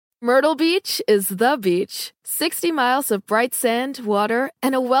Myrtle Beach is the beach. 60 miles of bright sand, water,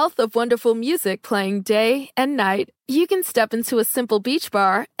 and a wealth of wonderful music playing day and night. You can step into a simple beach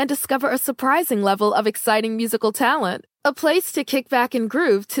bar and discover a surprising level of exciting musical talent. A place to kick back and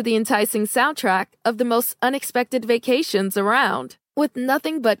groove to the enticing soundtrack of the most unexpected vacations around. With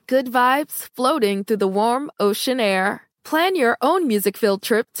nothing but good vibes floating through the warm ocean air. Plan your own music-filled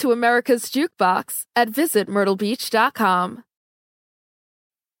trip to America's Jukebox at visitmyrtlebeach.com.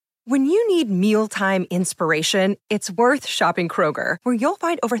 When you need mealtime inspiration, it's worth shopping Kroger, where you'll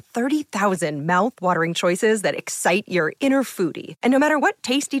find over 30,000 mouth-watering choices that excite your inner foodie. And no matter what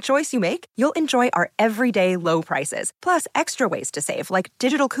tasty choice you make, you'll enjoy our everyday low prices, plus extra ways to save, like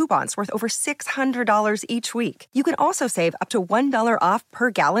digital coupons worth over $600 each week. You can also save up to $1 off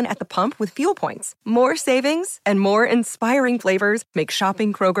per gallon at the pump with fuel points. More savings and more inspiring flavors make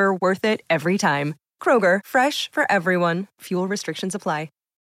shopping Kroger worth it every time. Kroger, fresh for everyone. Fuel restrictions apply.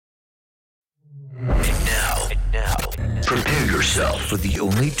 And now, prepare yourself for the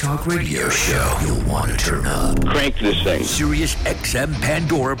only talk radio show you'll want to turn up. Crank this thing. Sirius XM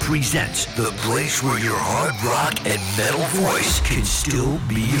Pandora presents the place where your hard rock and metal voice can still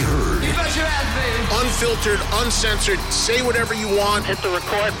be heard. You bet your ass, baby. Unfiltered, uncensored, say whatever you want. Hit the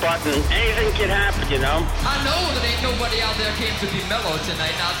record button. Anything can happen, you know? I know that ain't nobody out there came to be mellow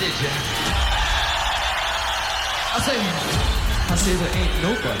tonight, now did you? I say there ain't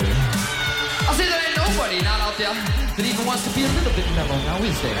nobody. I say there ain't nobody not out there that even wants to be a little bit mellow, now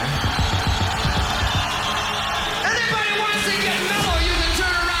is there? Anybody wants to get mellow, you can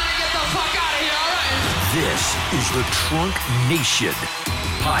turn around and get the fuck out of here, all right? This is the Trunk Nation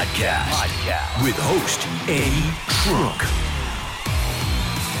podcast with host Eddie Trunk.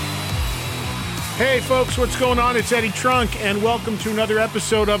 Hey folks, what's going on? It's Eddie Trunk, and welcome to another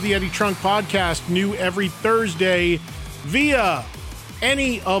episode of the Eddie Trunk podcast, new every Thursday via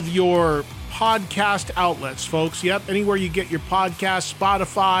any of your podcast outlets, folks. Yep, anywhere you get your podcast,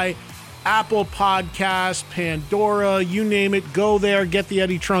 Spotify, Apple Podcasts, Pandora, you name it, go there, get the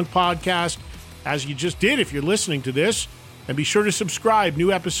Eddie Trunk podcast, as you just did if you're listening to this. And be sure to subscribe.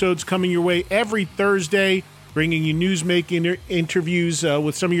 New episodes coming your way every Thursday, bringing you news-making interviews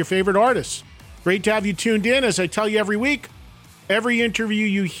with some of your favorite artists. Great to have you tuned in. As I tell you every week, every interview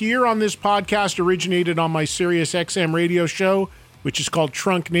you hear on this podcast originated on my Sirius XM radio show, which is called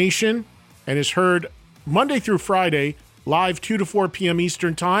Trunk Nation, and is heard Monday through Friday, live 2 to 4 p.m.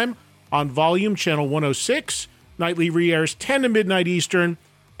 Eastern Time on Volume Channel 106. Nightly re-airs 10 to midnight Eastern.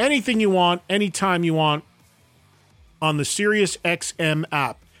 Anything you want, anytime you want on the Sirius XM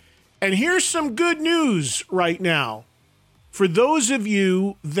app. And here's some good news right now. For those of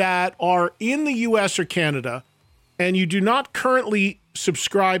you that are in the U.S. or Canada and you do not currently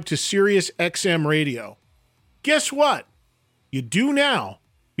subscribe to Sirius XM Radio, guess what? You do now,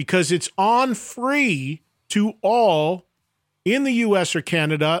 because it's on free to all in the U.S. or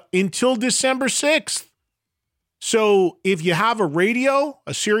Canada until December 6th. So if you have a radio,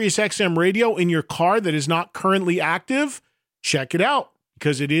 a Sirius XM radio in your car that is not currently active, check it out,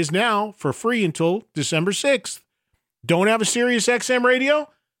 because it is now for free until December 6th. Don't have a Sirius XM radio?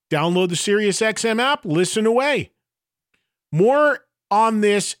 Download the Sirius XM app, listen away. More on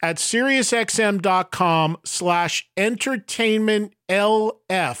this at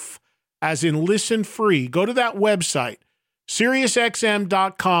SiriusXM.com/entertainmentlf, as in listen free. Go to that website,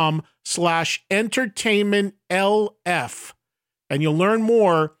 SiriusXM.com/entertainmentlf, and you'll learn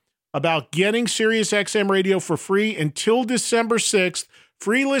more about getting Sirius XM radio for free until December 6th.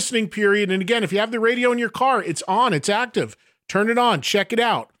 Free listening period. And again, if you have the radio in your car, it's on, it's active. Turn it on, check it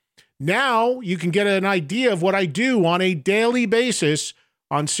out. Now you can get an idea of what I do on a daily basis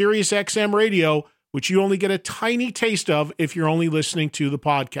on Sirius XM radio, which you only get a tiny taste of if you're only listening to the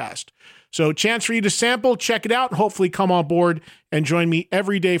podcast. So chance for you to sample, check it out, and hopefully come on board and join me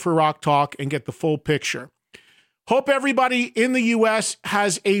every day for Rock Talk and get the full picture. Hope everybody in the U.S.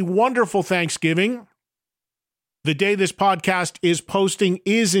 has a wonderful Thanksgiving. The day this podcast is posting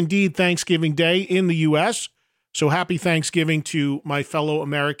is indeed Thanksgiving Day in the U.S., so happy Thanksgiving to my fellow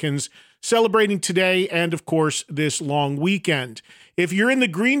Americans celebrating today and, of course, this long weekend. If you're in the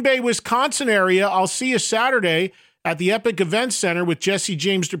Green Bay, Wisconsin area, I'll see you Saturday at the Epic Events Center with Jesse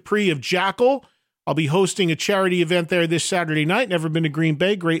James Dupree of Jackal. I'll be hosting a charity event there this Saturday night. Never been to Green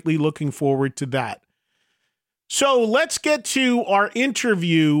Bay. Greatly looking forward to that. So let's get to our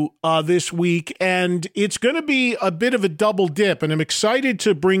interview this week, and it's going to be a bit of a double dip, and I'm excited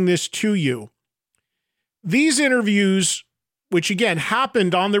to bring this to you. These interviews, which again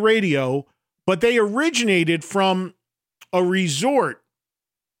happened on the radio, but they originated from a resort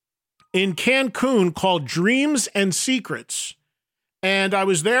in Cancun called Dreams and Secrets. And I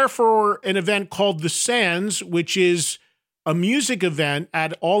was there for an event called The Sands, which is a music event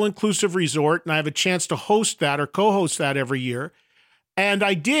at All Inclusive Resort. And I have a chance to host that or co-host that every year. And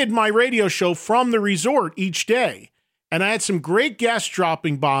I did my radio show from the resort each day. And I had some great guests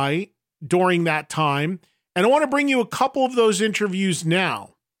dropping by during that time. And I want to bring you a couple of those interviews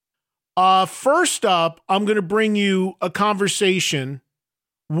now. First up, I'm going to bring you a conversation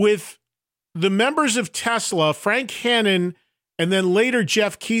with the members of Tesla, Frank Hannon, and then later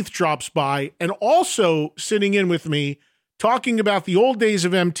Jeff Keith drops by, and also sitting in with me talking about the old days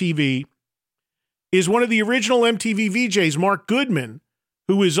of MTV is one of the original MTV VJs, Mark Goodman,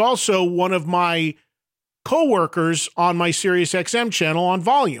 who is also one of my co-workers on my SiriusXM channel on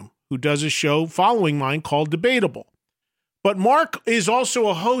Volume, who does a show following mine called Debatable. But Mark is also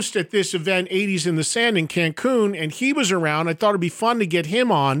a host at this event, 80s in the Sand in Cancun, and he was around. I thought it'd be fun to get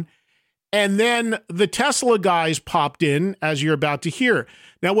him on. And then the Tesla guys popped in, as you're about to hear.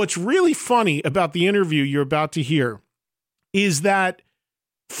 Now, what's really funny about the interview you're about to hear is that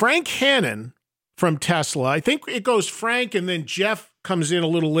Frank Hannon from Tesla, I think it goes Frank and then Jeff comes in a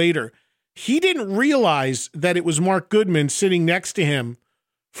little later. He didn't realize that it was Mark Goodman sitting next to him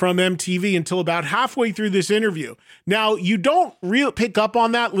from MTV until about halfway through this interview. Now, you don't pick up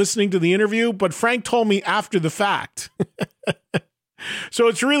on that listening to the interview, but Frank told me after the fact. So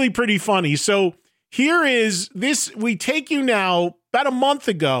it's really pretty funny. So here is this. We take you now about a month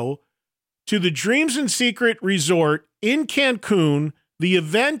ago to the Dreams and Secret Resort in Cancun, the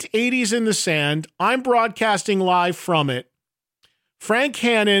event 80s in the Sand. I'm broadcasting live from it. Frank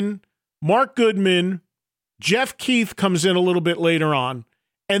Hannon, Mark Goodman, Jeff Keith comes in a little bit later on.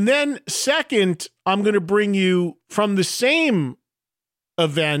 And then second, I'm going to bring you from the same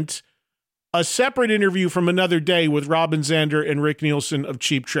event, a separate interview from another day with Robin Zander and Rick Nielsen of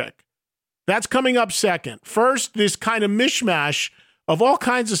Cheap Trick. That's coming up second. First, this kind of mishmash of all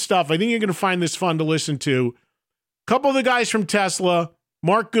kinds of stuff. I think you're going to find this fun to listen to. A couple of the guys from Tesla,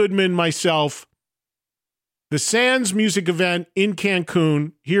 Mark Goodman, myself, the Sands music event in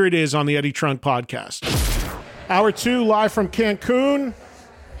Cancun. Here it is on the Eddie Trunk Podcast. Hour 2 live from Cancun.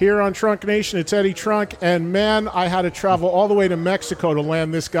 Here on Trunk Nation, it's Eddie Trunk, and man, I had to travel all the way to Mexico to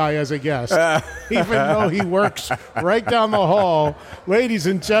land this guy as a guest, even though he works right down the hall. Ladies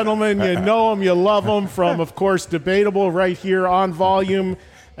and gentlemen, you know him, you love him from, of course, Debatable right here on Volume,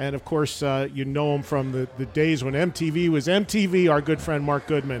 and of course, you know him from the days when MTV was MTV, our good friend Mark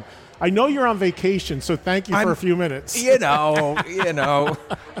Goodman. I know you're on vacation, so thank you for a few minutes. You know,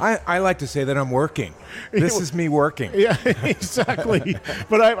 I like to say that I'm working. This is me working. Yeah, exactly.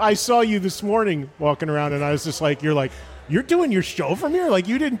 But I saw you this morning walking around, and I was just like, you're doing your show from here? Like,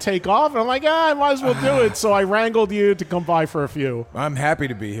 you didn't take off? And I'm like, I might as well do it. So I wrangled you to come by for a few. I'm happy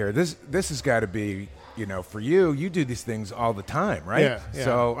to be here. This has got to be, for you do these things all the time, right? Yeah.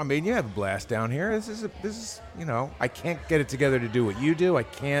 So, I mean, you have a blast down here. This is, I can't get it together to do what you do. I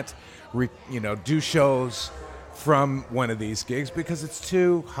can't, do shows from one of these gigs because it's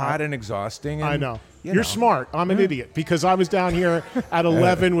too hot and exhausting. And, I know. You're smart. I'm an idiot because I was down here at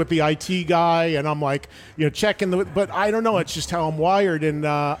 11 with the IT guy, and I'm like, checking but I don't know. It's just how I'm wired, and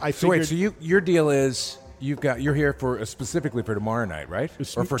I figured. So your deal is you're here for specifically for tomorrow night, right?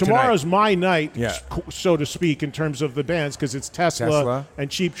 Or for tomorrow's tonight? my night, so to speak, in terms of the bands, because it's Tesla and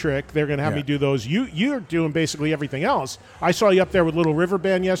Cheap Trick. They're going to have me do those. You're doing basically everything else. I saw you up there with Little River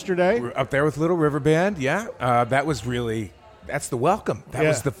Band yesterday. Up there with Little River Band, yeah. That was really. That's the welcome. That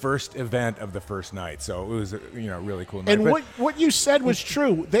was the first event of the first night, so it was a really cool night. And what you said was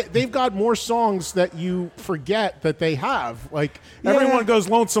true. They've got more songs that you forget that they have. Like everyone goes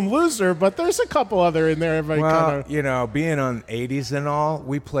Lonesome Loser, but there's a couple other in there. Being on 80s and all,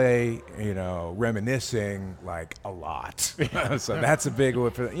 we play Reminiscing like a lot. So that's a big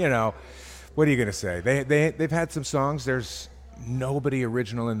one for What are you gonna say? They've had some songs. There's nobody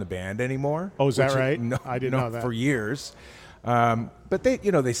original in the band anymore. Oh, is that right? No, I didn't know that for years. But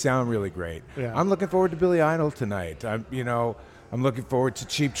they sound really great. Yeah. I'm looking forward to Billy Idol tonight. I'm looking forward to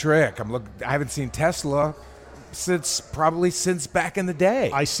Cheap Trick. I haven't seen Tesla since back in the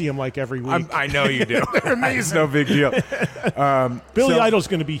day. I see them like every week. I know you do. It's no big deal. Billy Idol's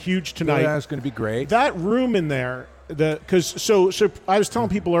going to be huge tonight. Billy Idol's going to be great. That room in there. So I was telling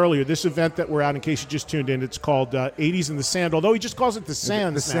people earlier, this event that we're at, in case you just tuned in, it's called 80s in the Sand, although he just calls it the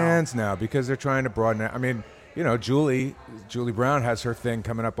Sands The Sands now because they're trying to broaden it. I mean, Julie Brown has her thing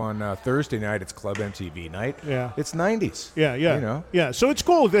coming up on Thursday night. It's Club MTV night. Yeah. It's 90s. Yeah. Yeah. So it's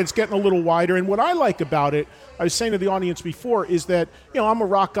cool that it's getting a little wider. And what I like about it, I was saying to the audience before, is that, I'm a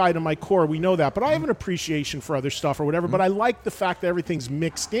rock guy to my core. We know that. But I have an appreciation for other stuff or whatever. But I like the fact that everything's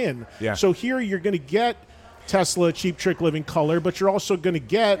mixed in. Yeah. So here you're going to get Tesla, Cheap Trick, Living Color, but you're also going to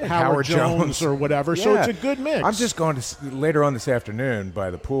get Howard Jones or whatever. Yeah. So it's a good mix. I'm just going to later on this afternoon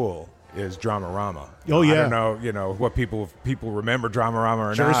by the pool is Dramarama. Oh, yeah. I don't know, what people remember Dramarama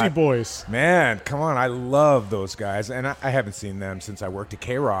or not. Jersey Boys. Man, come on. I love those guys. And I haven't seen them since I worked at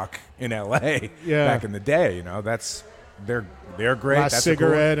K-Rock in L.A. back in the day. They're great. Last That's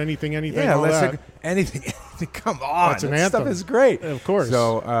Cigarette, anything, yeah, all that. anything. Come on. That's an that anthem. stuff is great. Of course.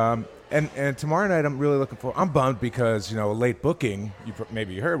 So, and tomorrow night I'm really looking for. I'm bummed because, a late booking,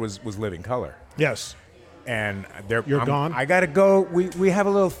 maybe you heard, was Living Color. Yes. And You're gone? I got to go. We have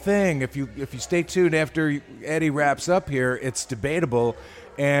a little thing. If you stay tuned after Eddie wraps up here, it's debatable.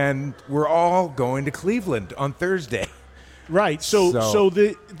 And we're all going to Cleveland on Thursday. Right. So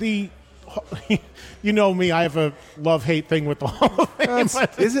the you know me, I have a love-hate thing with the Hall of Fame.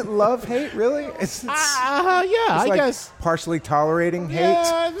 Is it love-hate, really? It's yeah, I like guess. Partially tolerating hate?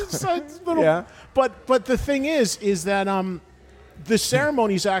 Yeah, it's a little. Yeah. But the thing is that the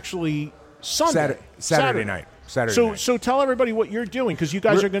ceremony's actually Sunday. Saturday night. So tell everybody what you're doing, because you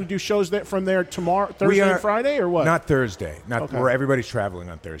guys are going to do shows from there tomorrow, Thursday and Friday, or what? Not Thursday. Okay. Where everybody's traveling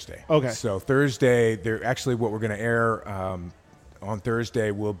on Thursday. Okay. So Thursday, what we're going to air on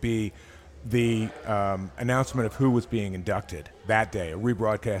Thursday will be the announcement of who was being inducted that day, a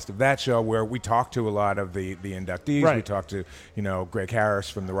rebroadcast of that show where we talked to a lot of the inductees. Right. We talked to, Greg Harris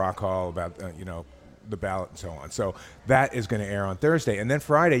from the Rock Hall about, the ballot and so on. So that is going to air on Thursday. And then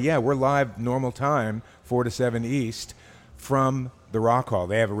Friday, we're live normal time, 4 to 7 East, from the Rock Hall.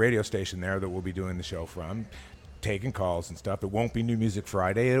 They have a radio station there that we'll be doing the show from, taking calls and stuff. It won't be New Music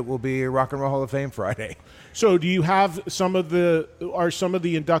Friday. It will be Rock and Roll Hall of Fame Friday. So do you have some of the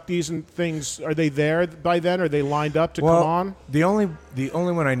inductees and things, are they there by then? Are they lined up to come on? The only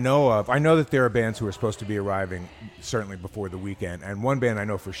one I know of, I know that there are bands who are supposed to be arriving certainly before the weekend. And one band I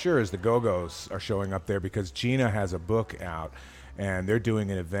know for sure is the Go-Go's are showing up there because Gina has a book out and they're doing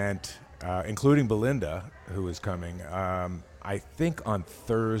an event, including Belinda, who is coming, I think on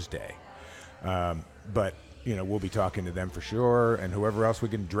Thursday. But we'll be talking to them for sure, and whoever else we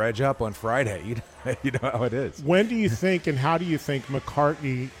can dredge up on Friday. You know how it is. When do you think and how do you think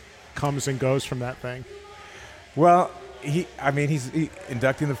McCartney comes and goes from that thing? Well, he's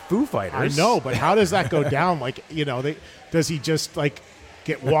inducting the Foo Fighters. I know, but how does that go down? Does he just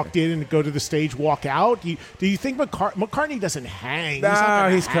get walked in and go to the stage, walk out? Do you think McCartney doesn't hang? No,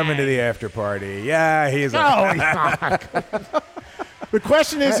 he's coming to the after party. Yeah, he's. No, he's not. The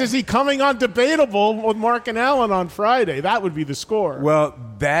question is he coming on Debatable with Mark and Alan on Friday? That would be the score. Well,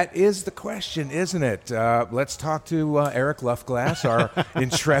 that is the question, isn't it? Let's talk to Eric Luftglass, our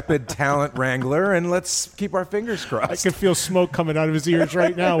intrepid talent wrangler, and let's keep our fingers crossed. I can feel smoke coming out of his ears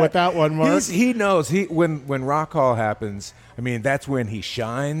right now with that one, Mark. He knows. When Rock Hall happens, that's when he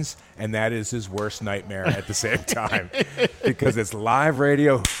shines, and that is his worst nightmare at the same time. Because it's live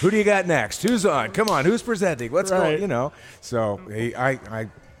radio. Who do you got next? Who's on? Come on, who's presenting? What's going on? So I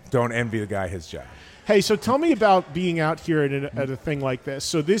don't envy the guy his job. Hey, so tell me about being out here at a thing like this.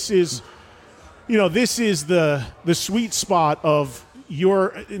 So this is, the sweet spot of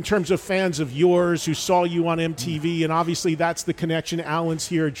in terms of fans of yours who saw you on MTV, and obviously that's the connection. Alan's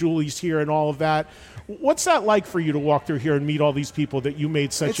here, Julie's here, and all of that. What's that like for you to walk through here and meet all these people that you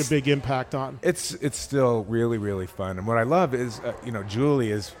made such a big impact on? It's still really, really fun. And what I love is,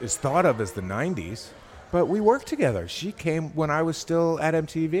 Julie is thought of as the 90s, but we worked together. She came when I was still at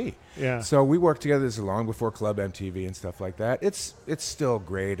MTV. Yeah. So we worked together. This is long before Club MTV and stuff like that. It's still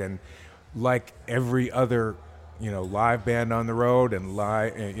great. And like every other, live band on the road and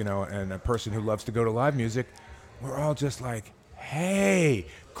and a person who loves to go to live music, we're all just like, hey,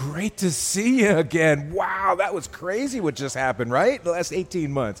 great to see you again. Wow, that was crazy what just happened, right? The last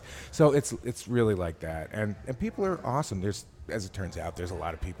 18 months. So it's really like that. And people are awesome. As it turns out, there's a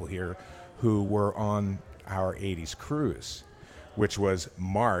lot of people here who were on our 80s cruise, which was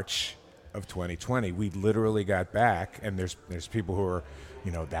March of 2020. We literally got back, and there's people who are,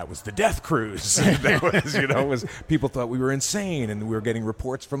 that was the death cruise. That was, people thought we were insane, and we were getting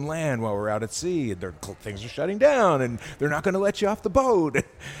reports from land while we were out at sea, and things are shutting down, and they're not going to let you off the boat.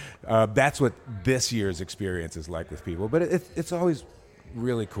 That's what this year's experience is like with people. But it's always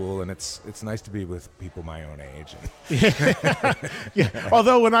really cool, and it's nice to be with people my own age. Yeah.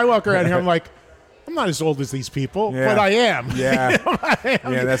 Although when I walk around here, I'm like, I'm not as old as these people, but I am. Yeah.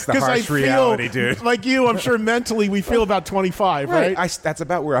 Yeah, that's the harsh reality, dude. Like you, I'm sure mentally we feel about 25, right? That's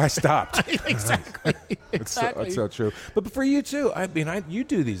about where I stopped. Exactly. It's so true. But for you too, you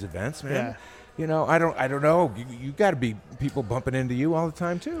do these events, man. Yeah. I don't know. You got to be people bumping into you all the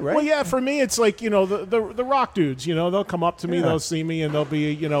time too, right? Well, yeah. For me, it's like the rock dudes. They'll come up to me, they'll see me, and they'll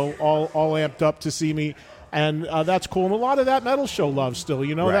be all amped up to see me. And that's cool. And a lot of that metal show love still.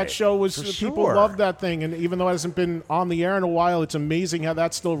 You know, Right. that show was, For people sure. loved that thing. And even though it hasn't been on the air in a while, it's amazing how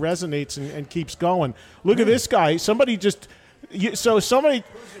that still resonates and keeps going. Look at this guy.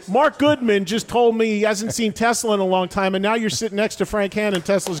 Mark Goodman just told me he hasn't seen Tesla in a long time, and now you're sitting next to Frank Hannon,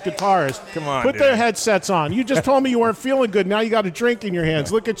 Tesla's guitarist. Come on, Put dude. their headsets on. You just told me you weren't feeling good. Now you got a drink in your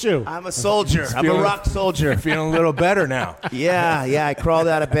hands. Look at you. I'm a soldier. I'm a feeling- rock soldier. Feeling a little better now. Yeah. I crawled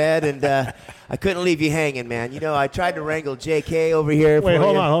out of bed, and I couldn't leave you hanging, man. You know, I tried to wrangle JK over here. Wait, for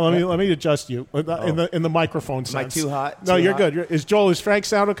hold you. on. Let me adjust you in the microphone Am I sense. too hot? No, Too you're hot? good. Is Frank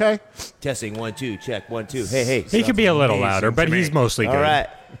sound okay? Testing 1 2 check 1 2. Hey. He could be a little louder, but he's mostly good. All right.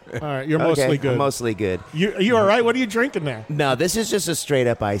 All right, you're Okay, mostly good. I'm mostly good. You all right? What are you drinking there? No, this is just a straight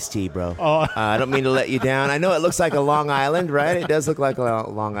up iced tea, bro. Oh. I don't mean to let you down. I know it looks like a Long Island, right? It does look like a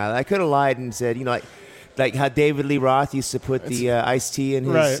Long Island. I could have lied and said, you know, like how David Lee Roth used to put the iced tea in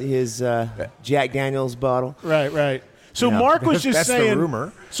his Jack Daniels bottle. Right. So Yeah. Mark was just That's the saying.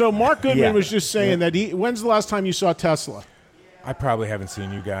 rumor. So Mark Goodman Yeah. was just saying that when's the last time you saw Tesla? I probably haven't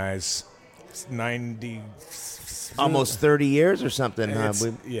seen you guys 90. Almost 30 years or something. It's-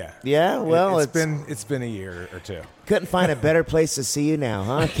 Huh? yeah. Yeah, well, it's been a year or two. Couldn't find a better place to see you now,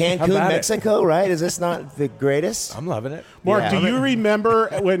 huh? How Cancun, about it? Mexico, right? Is this not the greatest? I'm loving it. Mark, Yeah. do you remember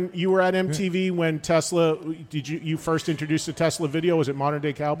when you were at MTV when Tesla? Did you first introduce the Tesla video? Was it Modern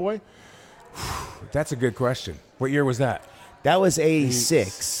Day Cowboy? That's a good question. What year was that? That was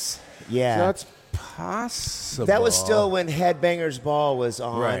 86. Yeah. That's possible. That was still when Headbangers Ball was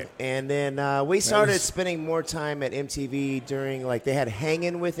on. Right. And then we started was- spending more time at MTV during, like, they had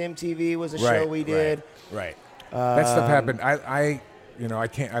Hangin' with MTV was a right, show we did. Right. That stuff happened.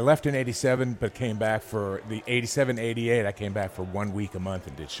 I left in 87, but came back for the 87, 88. I came back for 1 week a month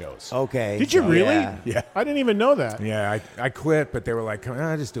and did shows. Okay. Did you really? Yeah. I didn't even know that. Yeah, I quit, but they were like, "Come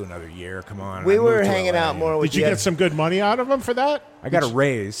on, just do another year. Come on." We I moved were to hanging LA. out more with Did you the get some good money out of them for that? I got a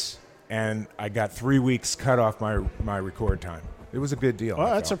raise, and I got 3 weeks cut off my record time. It was a good deal. Oh, I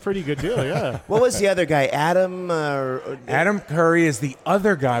that's a felt. pretty good deal. Yeah. What was the other guy? Adam? Adam Curry is the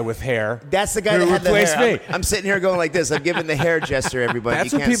other guy with hair. That's the guy who that had the replaced hair. me. I'm sitting here going like this. I'm giving the hair gesture, everybody.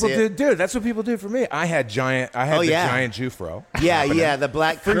 That's You what can't people see do, it. dude. That's what people do for me. I had the giant Jufro. Yeah, the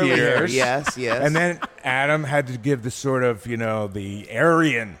black For curly hair. years. Yes. And then Adam had to give the sort of, the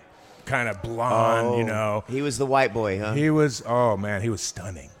Aryan kind of blonde, He was the white boy, huh? He was, oh man, he was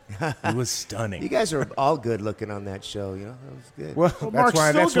stunning. He was stunning. You guys are all good looking on that show, That was good. Well, Mark's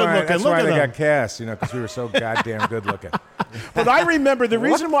still good looking. That's Look why at they him. got cast, because we were so goddamn good looking. But I remember the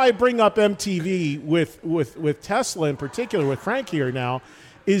reason why I bring up MTV with Tesla in particular, with Frank here now,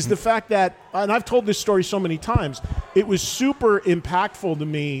 is the fact that, and I've told this story so many times, it was super impactful to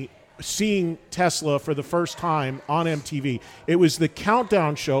me seeing Tesla for the first time on MTV. It was the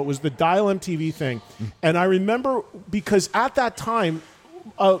Countdown show. It was the Dial MTV thing. And I remember because at that time,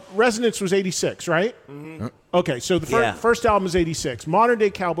 Resonance was 86, right? Mm-hmm. Okay, so the first album was 86. Modern Day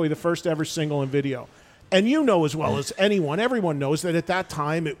Cowboy, the first ever single and video. And you know as well as anyone, everyone knows that at that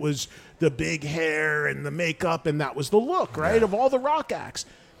time it was the big hair and the makeup, and that was the look, right, of all the rock acts.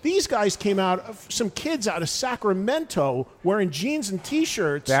 These guys came out, some kids out of Sacramento wearing jeans and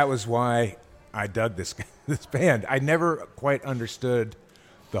T-shirts. That was why I dug this band. I never quite understood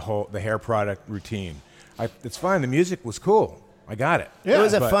the hair product routine. It's fine. The music was cool. I got it. It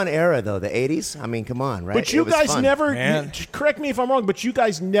was a fun era, though, the 80s. I mean, come on, right? But you It was guys fun. never, Man. correct me if I'm wrong, but you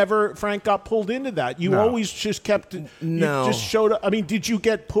guys never, Frank, got pulled into that. You No. always just kept, No. you just showed up. I mean, did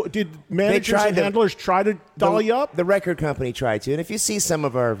managers tried and to- handlers try to doll you up? The record company tried to. And if you see some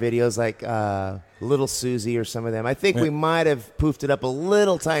of our videos, like Little Susie or some of them, I think we might have poofed it up a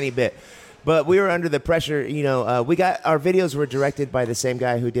little tiny bit. But we were under the pressure, we got our videos were directed by the same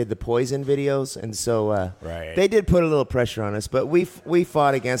guy who did the Poison videos, and so they did put a little pressure on us. But we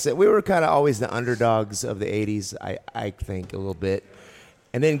fought against it. We were kind of always the underdogs of the '80s, I think, a little bit.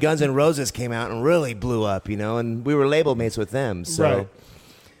 And then Guns N' Roses came out and really blew up, and we were label mates with them. So, Right.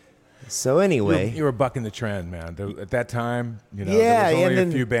 so anyway, You were bucking the trend, man. At that time, Yeah, there was and only then-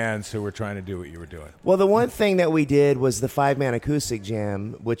 a few bands who were trying to do what you were doing. well, the one thing that we did was the 5-man acoustic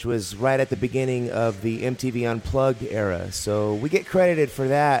jam, which was right at the beginning of the MTV Unplugged era. So we get credited for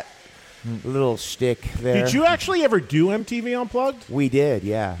that little shtick there. Did you actually ever do MTV Unplugged? We did,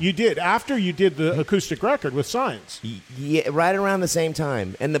 yeah. You did, after you did the acoustic record with Science. Yeah, right around the same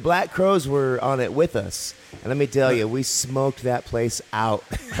time. And the Black Crowes were on it with us. And let me tell you, we smoked that place out.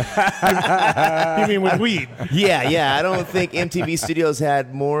 You mean with weed? Yeah. I don't think MTV Studios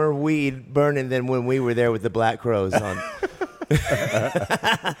had more weed burning than when we were there with the Black Crowes on.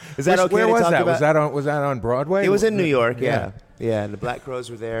 Is that okay Where to was talk that? about? Was that on Broadway? It was in New York, yeah. Yeah, and the Black Crowes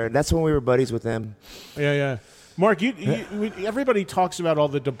were there. And that's when we were buddies with them. Yeah. Mark, everybody talks about all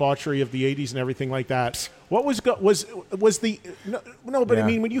the debauchery of the 80s and everything like that. What was the no? But I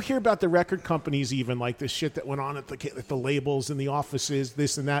mean, when you hear about the record companies, even like the shit that went on at the labels and the offices,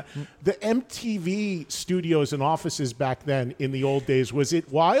 this and that, the MTV studios and offices back then in the old days, was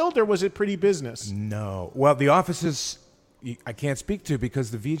it wild or was it pretty business? No. Well, the offices I can't speak to because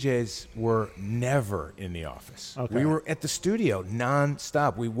the VJs were never in the office. Okay. We were at the studio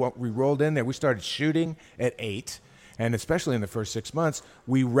nonstop. We rolled in there. We started shooting at 8, and especially in the first 6 months,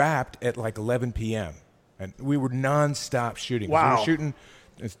 we wrapped at like 11 p.m. And we were nonstop shooting. Wow. We were shooting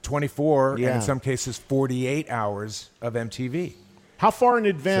 24 and in some cases 48 hours of MTV. How far in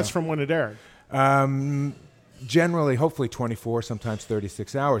advance from when it aired? Generally, hopefully 24, sometimes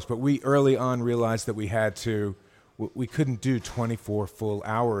 36 hours. But we early on realized that we couldn't do 24 full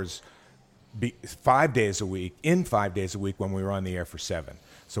hours 5 days a week when we were on the air for 7.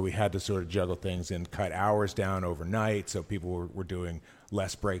 So we had to sort of juggle things and cut hours down overnight, so people were doing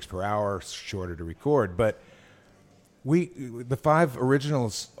less breaks per hour, shorter to record. But the 5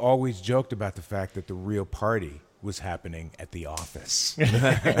 originals always joked about the fact that the real party was happening at the office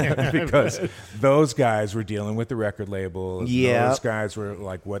because those guys were dealing with the record labels. Yeah. Those guys were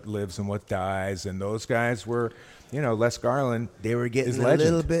like what lives and what dies, and those guys were, Les Garland. They were getting a legend.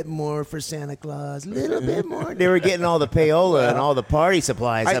 little bit more for Santa Claus, a little bit more. They were getting all the payola and all the party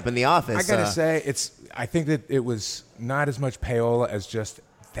supplies up in the office. I gotta say, I think that it was not as much payola as just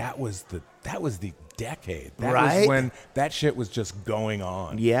that was the decade. That was when that shit was just going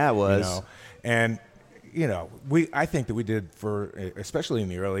on. Yeah, it was. And I think that we did especially in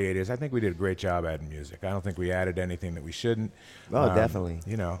the early 80s, I think we did a great job adding music. I don't think we added anything that we shouldn't. Oh, definitely.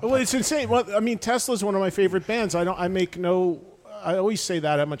 Well, it's insane. Well, I mean, Tesla's one of my favorite bands. I always say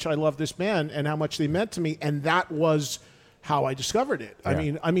that, how much I love this band and how much they meant to me. And that was how I discovered it.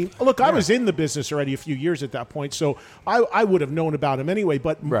 Yeah. I mean, look, I was in the business already a few years at that point, so I would have known about him anyway.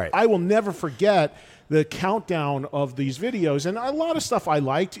 But I will never forget the countdown of these videos, and a lot of stuff I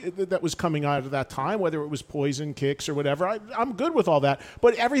liked that was coming out of that time, whether it was Poison, Kicks, or whatever. I'm good with all that,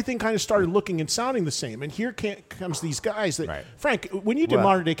 but everything kind of started looking and sounding the same. And here comes these guys that, Frank, when you did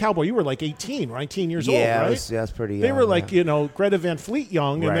Modern Day Cowboy, you were like 18, 19 years old, right? Yeah, that's pretty young. They were like, Greta Van Fleet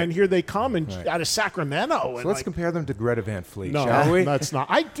young, and then here they come out of Sacramento. So let's compare them to Greta Van Fleet, no, shall we? That's not.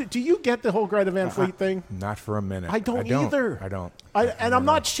 Do you get the whole Greta Van Fleet thing? Not for a minute. I don't either. I don't. I'm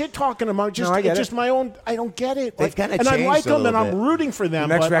not shit talking them. It's just my own. I don't get it. They've kind of and changed I like a them, and little I'm bit. rooting for them.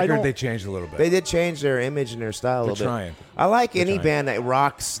 The next but record, they changed a little bit. They did change their image and their style a little trying. bit. I like any band that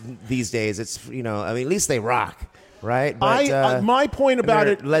rocks these days. It's at least they rock, right? But my point about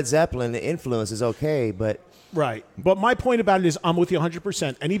it, Led Zeppelin, the influence is okay, but. Right. But my point about it is I'm with you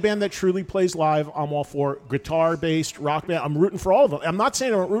 100%. Any band that truly plays live, I'm all for. Guitar-based, rock band, I'm rooting for all of them. I'm not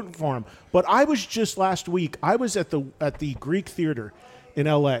saying I'm rooting for them, but I was just last week, I was at the Greek Theater in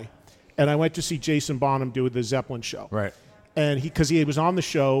L.A., and I went to see Jason Bonham do the Zeppelin show. Right. And because he was on the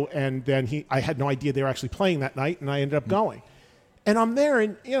show, and then I had no idea they were actually playing that night, and I ended up going. And I'm there,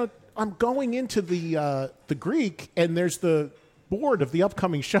 and I'm going into the Greek, and there's the board of the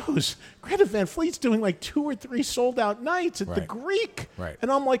upcoming shows. Greta Van Fleet's doing like 2 or 3 sold-out nights at the Greek. Right.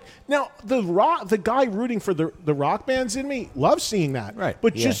 And I'm like, now, the guy rooting for the rock bands in me loves seeing that. Right.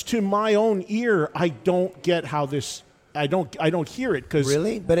 But just to my own ear, I don't get how this... I don't hear it because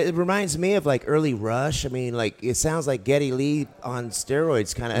Really? But it reminds me of like early Rush. I mean, like it sounds like Geddy Lee on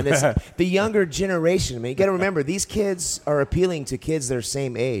steroids kind of. And it's the younger generation. I mean, you got to remember these kids are appealing to kids their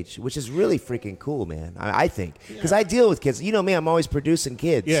same age, which is really freaking cool, man. I think because I deal with kids. You know me, I'm always producing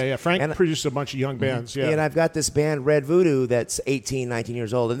kids. Yeah. Frank produced a bunch of young bands. Yeah, and I've got this band Red Voodoo that's 18, 19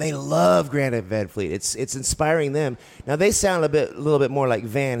 years old, and they love Greta Van Fleet. It's inspiring them. Now they sound a little bit more like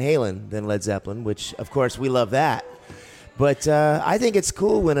Van Halen than Led Zeppelin, which of course we love that. But I think it's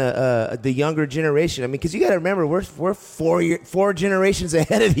cool when the younger generation. I mean, because you got to remember, we're 4 generations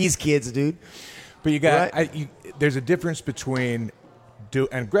ahead of these kids, dude. But you got there's a difference between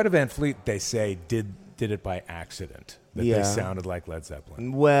and Greta Van Fleet. They say did it by accident that they sounded like Led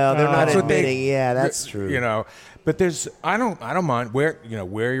Zeppelin. Well, they're not admitting. That's true. But there's I don't mind wear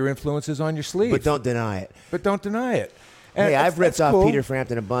your influences on your sleeve. But don't deny it. And hey, I've ripped off cool. Peter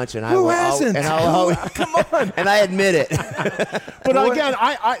Frampton a bunch, and Who hasn't? Come on, and I admit it. But again,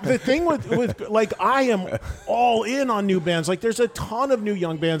 the thing with like I am all in on new bands. Like there's a ton of new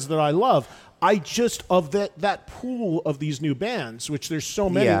young bands that I love. I just, of that pool of these new bands, which there's so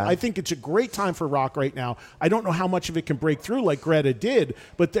many, I think it's a great time for rock right now. I don't know how much of it can break through like Greta did,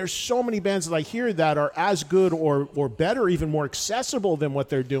 but there's so many bands that I hear that are as good or better, even more accessible than what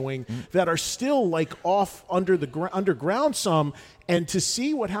they're doing, that are still like off underground some. And to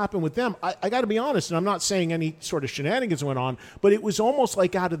see what happened with them, I got to be honest, and I'm not saying any sort of shenanigans went on, but it was almost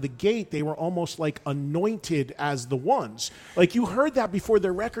like out of the gate, they were almost like anointed as the ones. Like you heard that before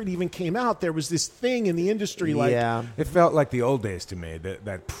their record even came out. There was this thing in the industry like... Yeah, it felt like the old days to me,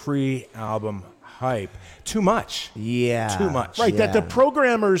 that pre-album hype. Too much. Yeah. Too much. Right, that the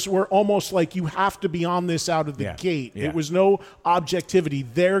programmers were almost like, you have to be on this out of the gate. It was no objectivity.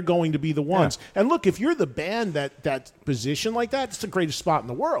 They're going to be the ones. And look, if you're the band that position like that, it's the greatest spot in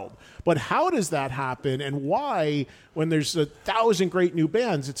the world. But how does that happen, and why, when there's 1,000 great new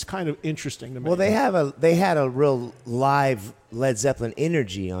bands, it's kind of interesting to me. Well, they had a real live Led Zeppelin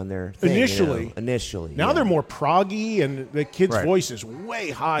energy on their thing, initially. Now they're more proggy, and the kid's voice is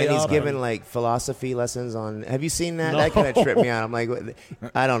way high and up. he's giving like philosophy lessons on. Have you seen that? No. That kind of tripped me out. I'm like,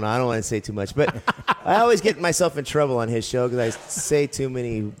 I don't know. I don't want to say too much, but I always get myself in trouble on his show because I say too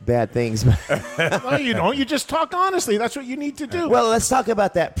many bad things. No, you don't. You just talk honestly. That's what you need to do. Well, let's talk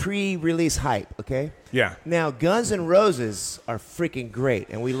about that pre-release hype, okay? Yeah. Now, Guns N' Roses are freaking great,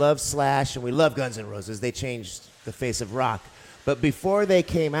 and we love Slash, and we love Guns N' Roses. They changed the face of rock. But before they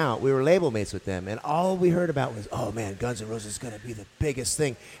came out, we were label mates with them, and all we heard about was, oh, man, Guns N' Roses is going to be the biggest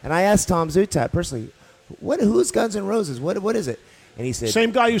thing. And I asked Tom Zutaut personally, who's Guns N' Roses? What is it? And he said...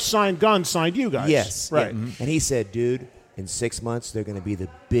 Same guy who signed Guns signed you guys. Yes. Right. Yeah. Mm-hmm. And he said, dude, in 6 months, they're going to be the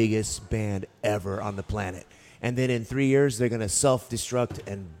biggest band ever on the planet. And then in 3 years, they're going to self-destruct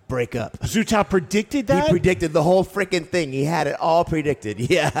and break up. Zutaut predicted that? He predicted the whole freaking thing. He had it all predicted.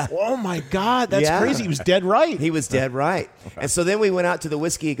 Yeah. Oh, my God. That's crazy. He was dead right. He was dead right. And so then we went out to the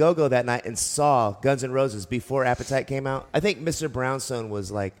Whiskey A Go-Go that night and saw Guns N' Roses before Appetite came out. I think Mr. Brownstone was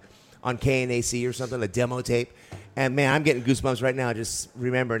like on KNAC or something, a demo tape. And, man, I'm getting goosebumps right now just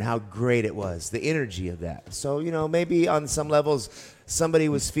remembering how great it was, the energy of that. So, maybe on some levels somebody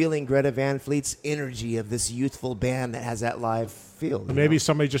was feeling Greta Van Fleet's energy of this youthful band that has that live feel. Maybe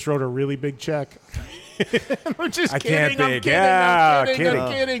somebody just wrote a really big check. I'm just kidding. Can't be. I'm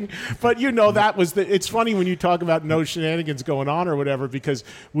kidding. But that was it's funny when you talk about no shenanigans going on or whatever, because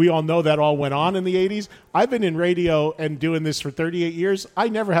we all know that all went on in the 80s. I've been in radio and doing this for 38 years. I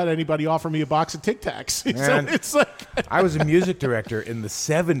never had anybody offer me a box of Tic Tacs. So it's like I was a music director in the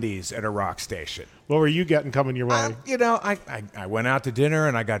 70s at a rock station. What were you getting coming your way? I went out to dinner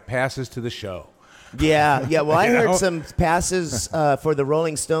and I got passes to the show. Yeah. Well, I heard some passes for the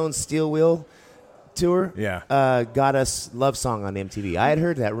Rolling Stones Steel Wheel tour. Yeah. Got us Love Song on MTV. I had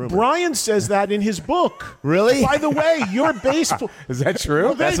heard that rumor. Brian says that in his book. Really? By the way, your bass... Is that true?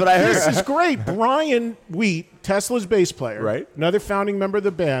 Well, that's what I heard. This is great. Brian Wheat, Tesla's bass player, right? Another founding member of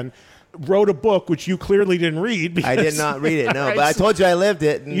the band, wrote a book which you clearly didn't read. Because, I did not read it, no. Right? But I told you I lived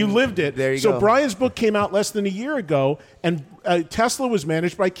it. You lived it. There you go. So Brian's book came out less than a year ago, and Tesla was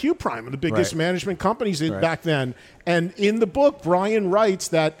managed by Q Prime, one of the biggest management companies back then. And in the book, Brian writes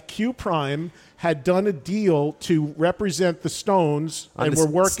that Q Prime had done a deal to represent the Stones and were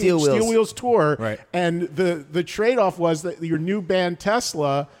working Steel Wheels tour. Right. And the trade-off was that your new band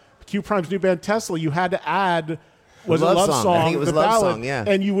Tesla, Q Prime's new band Tesla, you had to add... Was a love song. I think it was the Love ballad, Song, yeah.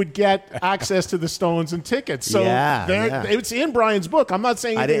 And you would get access to the Stones and tickets. So it's in Brian's book. I'm not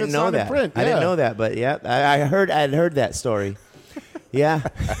saying I didn't it's know not that. in print. I didn't know that, but I'd heard that story. Yeah.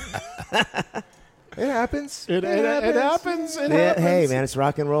 It happens. It happens. Hey, man, it's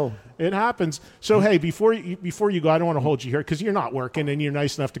rock and roll. It happens. So, hey, before you go, I don't want to hold you here because you're not working and you're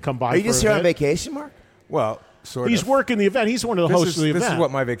nice enough to come by. Are you just here on vacation, Mark? Well, He's working the event. He's one of the hosts of the event. This is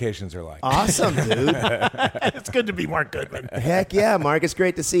what my vacations are like. Awesome, dude. It's good to be Mark Goodman. Heck yeah, Mark. It's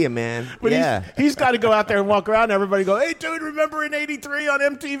great to see you, man. But he's got to go out there and walk around and everybody go, hey, dude, remember in 83 on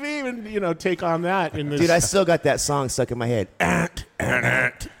MTV? And, take on that. Dude, I still got that song stuck in my head. Oh,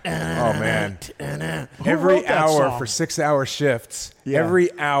 man. Every hour for 6-hour shifts. Yeah.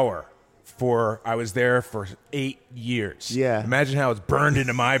 Every hour. I was there for 8 years. Yeah. Imagine how it's burned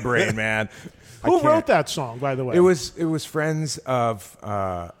into my brain, man. Who wrote that song, by the way? It was friends of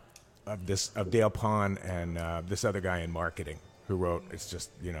Dale Pond and this other guy in marketing who wrote. It's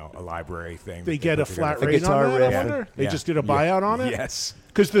just a library thing. They get a flat rate on that. I wonder. They just did a buyout on it. Yes,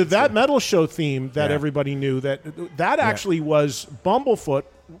 because that metal show theme that everybody knew that actually was Bumblefoot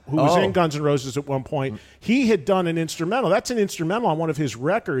who was in Guns N' Roses at one point, he had done an instrumental. That's an instrumental on one of his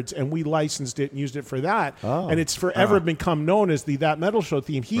records, and we licensed it and used it for that. And it's forever become known as the That Metal Show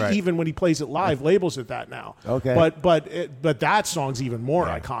theme. He even when he plays it live labels it that now. Okay. But that song's even more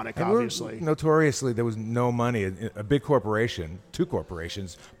iconic, And obviously. Notoriously, there was no money. A big corporation, 2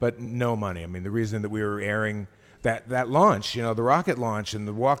 corporations, but no money. I mean, the reason that we were airing that launch, the rocket launch and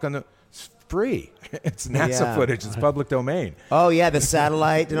the walk on the... free. It's NASA footage. It's public domain. Oh, yeah, the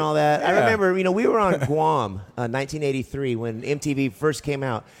satellite and all that. I remember, we were on Guam 1983 when MTV first came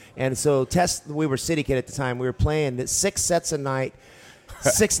out. And so we were City Kid at the time. We were playing 6 sets a night,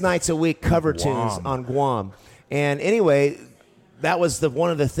 6 nights a week cover tunes on Guam. And anyway, that was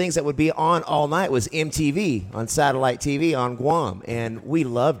one of the things that would be on all night was MTV on satellite TV on Guam. And we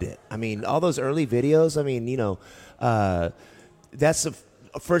loved it. I mean, all those early videos, that's the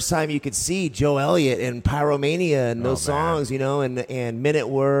first time you could see Joe Elliott and Pyromania and those songs, and Men at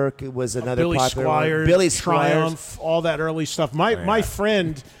Work was another Billy popular Squires, one. Billy Triumph, Squires. all that early stuff. My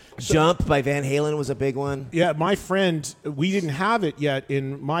friend... Jump by Van Halen was a big one. Yeah, my friend, we didn't have it yet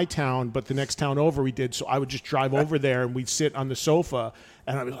in my town, but the next town over we did. So I would just drive over there and we'd sit on the sofa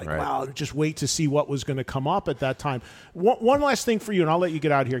and I'd be like, wow, just wait to see what was going to come up at that time. One last thing for you, and I'll let you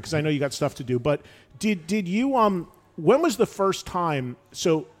get out of here because I know you got stuff to do. But did you, when was the first time?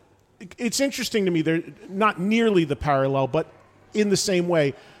 So it's interesting to me, they're not nearly the parallel, but in the same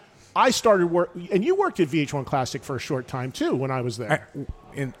way. I started work, and you worked at VH1 Classic for a short time too when I was there.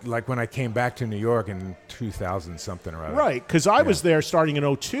 When I came back to New York in 2000 something or other. Right, because I was there starting in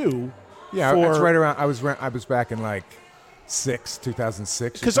 2002. Yeah, it's right around. I was back in like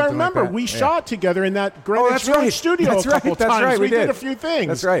 2006. Because I remember we shot together in that Greenwich Village studio a couple times. Right, we did a few things.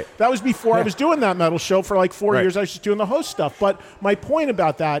 That's right. That was before I was doing That Metal Show for like 4 years. I was just doing the host stuff. But my point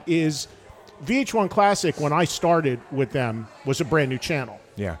about that is VH1 Classic, when I started with them, was a brand new channel.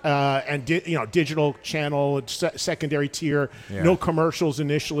 Yeah. And digital channel, secondary tier, no commercials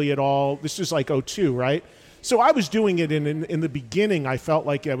initially at all. This is like 2002, right? So I was doing it in the beginning. I felt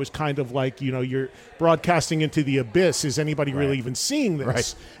like I was kind of like, you're broadcasting into the abyss. Is anybody really even seeing this?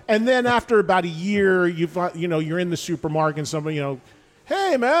 Right. And then after about a year, you're in the supermarket and somebody,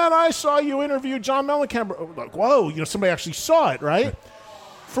 hey man, I saw you interview John Mellencamp. Like, whoa, somebody actually saw it, right?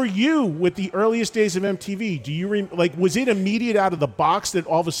 For you, with the earliest days of MTV, do you was it immediate out of the box that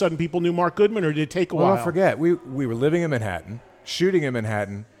all of a sudden people knew Mark Goodman, or did it take a while? Well, don't forget, we were living in Manhattan, shooting in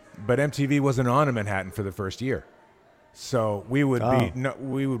Manhattan, but MTV wasn't on in Manhattan for the first year. So we would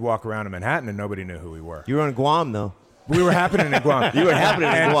we would walk around in Manhattan and nobody knew who we were. You were in Guam, though. We were happening in Guam. You were happening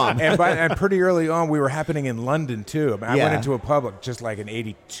in Guam. And pretty early on, we were happening in London, too. I went into a pub just like in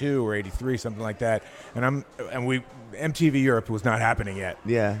 82 or 83, something like that. And MTV Europe was not happening yet.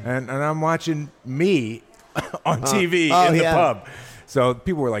 Yeah. And I'm watching me on TV in the pub. So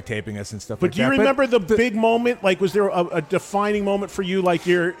people were like taping us and stuff like that. But do you remember the big moment? Like, was there a defining moment for you? Like,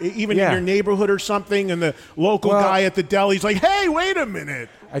 in your neighborhood or something, and the local guy at the deli's like, "Hey, wait a minute."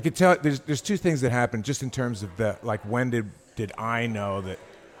 I could tell. There's 2 things that happened just in terms of when did I know that?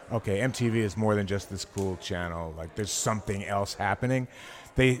 Okay, MTV is more than just this cool channel. Like, there's something else happening.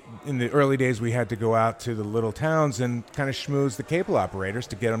 In the early days, we had to go out to the little towns and kind of schmooze the cable operators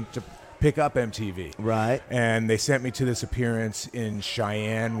to get them to pick up MTV. Right. And they sent me to this appearance in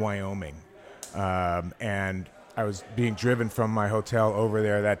Cheyenne, Wyoming. And I was being driven from my hotel over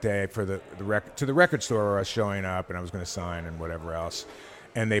there that day for to the record store where I was showing up and I was going to sign and whatever else.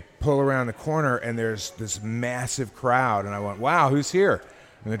 And they pull around the corner and there's this massive crowd. And I went, wow, who's here?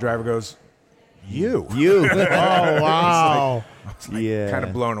 And the driver goes, you. Oh, wow. I was like kind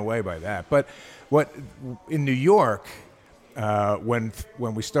of blown away by that. But in New York, when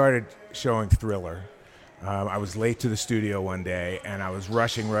we started showing Thriller, I was late to the studio one day, and I was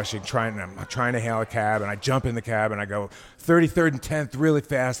rushing, trying to hail a cab, and I jump in the cab, and I go 33rd and 10th really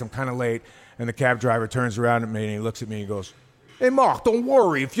fast. I'm kind of late, and the cab driver turns around at me, and he looks at me and goes, "Hey, Mark, don't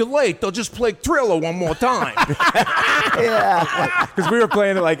worry. If you're late, they'll just play Thriller one more time." Yeah. Because we were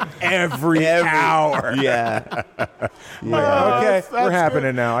playing it like every hour. Yeah. Okay, we're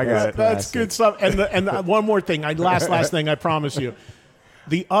happening now. I got it. That's good stuff. And one more thing. Last thing, I promise you.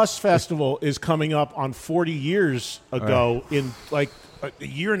 The US Festival is coming up on 40 years ago in like a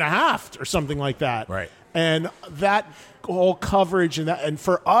year and a half or something like that. Right. And that whole coverage and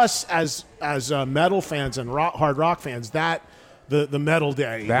for us as metal fans and hard rock fans, the metal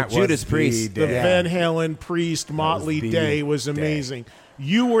day, that Judas Priest, the Van Halen, Priest, Motley day was amazing.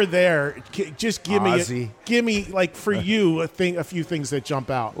 You were there. Just give me like for you a few things that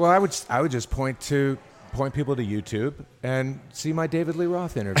jump out. Well, I would just point people to YouTube and see my David Lee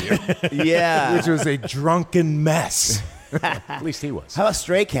Roth interview. Yeah. Which was a drunken mess. At least he was. How about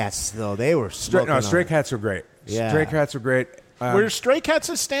Stray Cats, though? They were Stray Cats were great. Yeah. Stray Cats were great. Were Stray Cats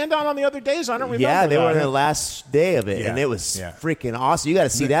a standout on the other days? I don't remember. Yeah, they that. were on the last day of it, and it was freaking awesome. You got to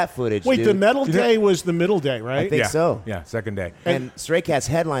see that footage. Wait, dude. the metal day was the middle day, right? I think so. Yeah, second day. And Stray Cats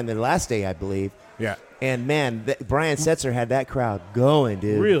headlined the last day, I believe. Yeah. And, man, Brian Setzer had that crowd going,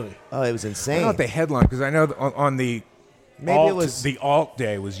 dude. Really? Oh, it was I insane. don't know if they headlined, because I know on the Maybe alt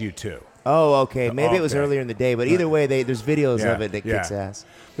day was U2. Oh, okay. Maybe it was day. earlier in the day, but either way, there's videos of it that kicks ass.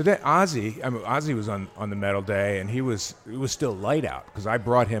 But then Ozzy was on the metal day, and it was still light out, because I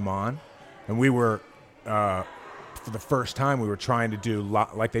brought him on, and we were, for the first time, we were trying to do,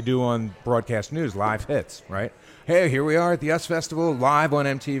 like they do on broadcast news, live hits, right? Hey, here we are at the US Festival, live on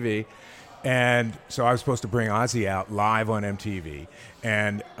MTV. And so I was supposed to bring Ozzy out live on MTV,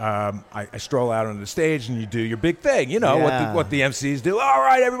 and I stroll out on the stage, and you do your big thing, what the MCs do. All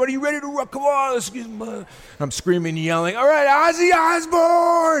right, everybody, you ready to rock? Come on, I'm screaming, yelling. All right, Ozzy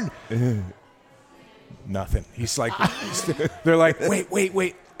Osbourne. Nothing. He's like, they're like,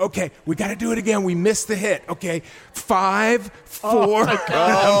 wait. Okay, we got to do it again. We missed the hit. Okay, 5, 4.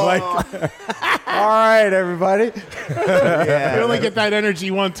 I'm like, all right, everybody. You only get that energy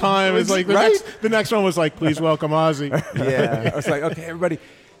one time. It's like the next one was like, please welcome Ozzy. Yeah. I was like, okay, everybody,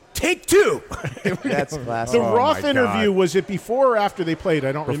 take 2. That's classic. The Roth interview, was it before or after they played?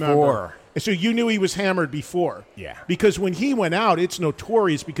 I don't remember. Before. So you knew he was hammered before. Yeah. Because when he went out, it's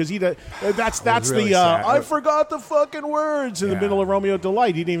notorious because that's really the sad. I forgot the fucking words in the middle of Romeo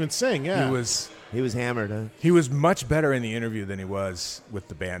Delight. He didn't even sing. Yeah. He was hammered, huh? He was much better in the interview than he was with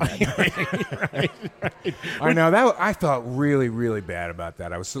the band that night. right. I know that. I felt really, really bad about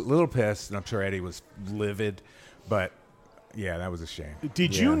that. I was a little pissed, and I'm sure Eddie was livid, but yeah, that was a shame.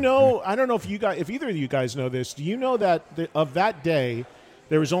 Did you know? I don't know if either of you guys know this. Do you know that of that day,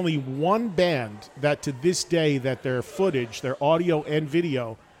 there was only one band that to this day that their footage, their audio and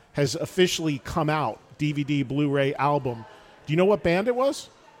video, has officially come out, DVD, Blu-ray, album. Do you know what band it was?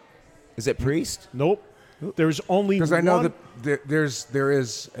 Is it Priest? Nope. There's only because I know that there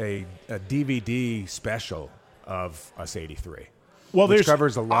is a DVD special of Us 83. Well, which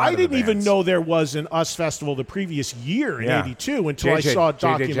covers a lot. I didn't even know there was an Us Festival the previous year in '82 until I saw a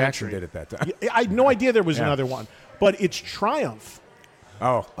documentary. J.J. Jackson did it that time. I had no idea there was another one, but it's Triumph.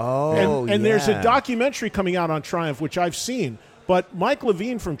 And there's a documentary coming out on Triumph, which I've seen. But Mike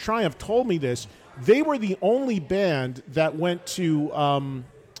Levine from Triumph told me this. They were the only band that went to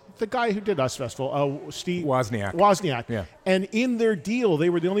the guy who did Us Festival, Steve Wozniak. Yeah. And in their deal, they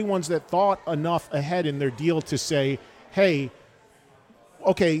were the only ones that thought enough ahead in their deal to say, hey,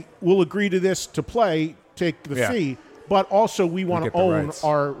 okay, we'll agree to this to play, take the fee. But also we want to own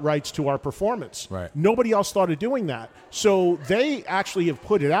our rights to our performance. Right. Nobody else thought of doing that. So they actually have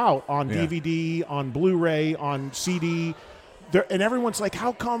put it out on DVD, on Blu-ray, on CD. And everyone's like,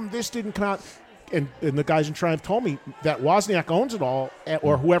 how come this didn't come out? And the guys in Triumph told me that Wozniak owns it all,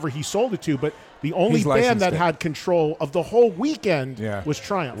 or whoever he sold it to, but the only band that had control of the whole weekend was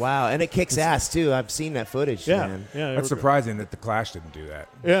Triumph. Wow, and it kicks ass, too. I've seen that footage, man. Yeah, that's surprising that the Clash didn't do that.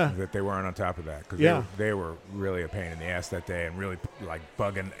 Yeah. That they weren't on top of that. Because they were really a pain in the ass that day and really like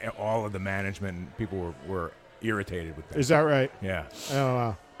bugging all of the management, and people were irritated with that. Is that right? Yeah. Oh,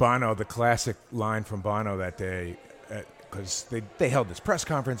 wow. Bono, the classic line from Bono that day, because they held this press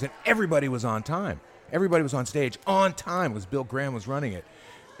conference and everybody was on time. Everybody was on stage on time. It was Bill Graham was running it.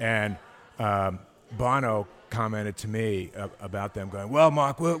 And Bono commented to me about them going, well,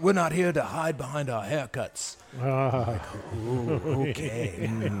 Mark, we're not here to hide behind our haircuts. Like, okay.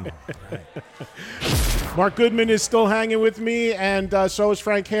 Right. Mark Goodman is still hanging with me, and so is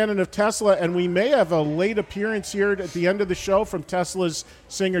Frank Hannon of Tesla, and we may have a late appearance here at the end of the show from Tesla's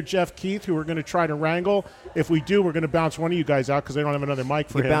singer Jeff Keith, who we're going to try to wrangle. If we do, we're going to bounce one of you guys out because they don't have another mic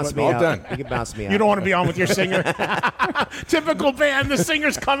for him. Bounce me all out. done. You can bounce me out. You don't want to be on with your singer. Typical band. The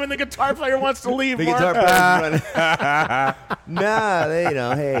singer's coming. The guitar player wants to leave. The Mark. guitar player's running. Nah,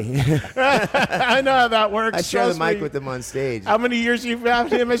 hey. I know how that works. I share the mic with them on stage. How many years you've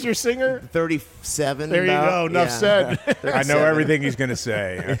had him as your singer? 37. There you go. Enough said. I know everything he's going to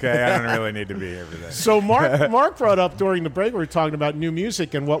say. Okay, I don't really need to be here for that. So Mark brought up during the break, we were talking about new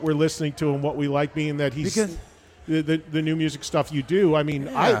music and what we're listening to and what we like, being that he's the new music stuff you do. I mean,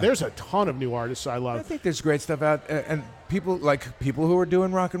 there's a ton of new artists I love. I think there's great stuff out, and people who are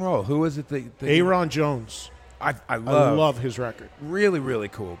doing rock and roll. Who is it? Aaron Jones. I love his record. Really, really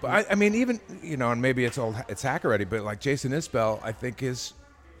cool. But I mean, even and maybe it's hack already, but like Jason Isbell, I think is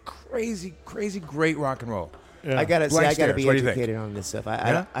crazy great rock and roll. Yeah. I gotta be educated on this stuff.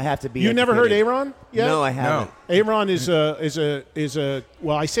 I have to be. You never heard Aaron? Yeah, no, I haven't. No. Aaron is a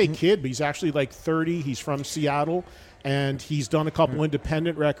well, I say kid, but he's actually like 30. He's from Seattle, and he's done a couple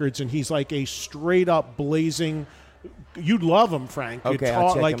independent records, and he's like a straight-up blazing. You'd love him, Frank. Okay, guitar,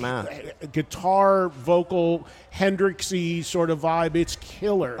 I'll check like him out. Guitar, vocal, Hendrixy sort of vibe. It's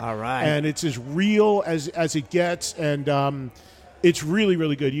killer. All right. And it's as real as it gets, and it's really,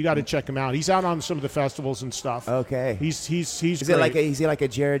 really good. You got to check him out. He's out on some of the festivals and stuff. Okay. He's Is great. he like a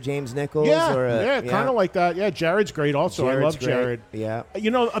Jared James Nichols? Yeah, or kind of like that. Yeah, Jared's great also. I love Jared's great. Jared. Yeah.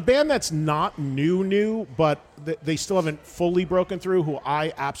 You know, a band that's not new, but they still haven't fully broken through, who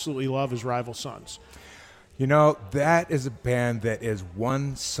I absolutely love, is Rival Sons. You know, that is a band that is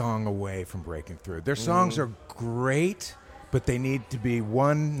one song away from breaking through. Their songs are great, but they need to be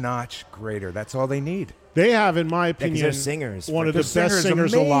one notch greater. That's all they need. They have, in my opinion, they're singers. one of the Their best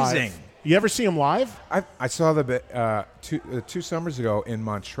singer's singers amazing. alive. You ever see them live? I saw the bit 2 summers ago in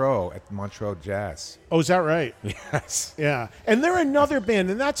Montreux at Montreux Jazz. Oh, is that right? Yes. Yeah. And they're another band,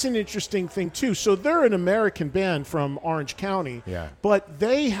 and that's an interesting thing, too. So they're an American band from Orange County, Yeah. but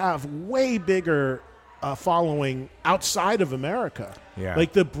they have way bigger following outside of America. Yeah.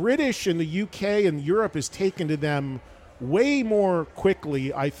 Like the British and the UK and Europe has taken to them way more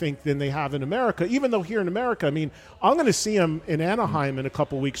quickly, I think, than they have in America. Even though here in America, I mean, I'm going to see them in Anaheim in a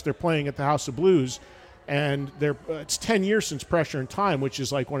couple weeks. They're playing at the House of Blues, and it's 10 years since Pressure and Time, which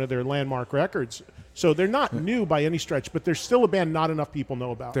is like one of their landmark records. So they're not new by any stretch, but they're still a band not enough people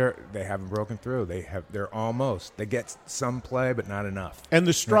know about. They haven't broken through. They're almost. They get some play, but not enough. And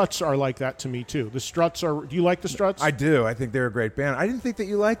the Struts are like that to me too. The Struts are. Do you like the Struts? I do. I think they're a great band. I didn't think that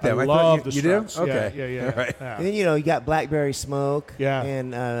you liked them. I thought love the you Struts. do. Okay. Yeah. Right. Yeah. And then, you got Blackberry Smoke. Yeah.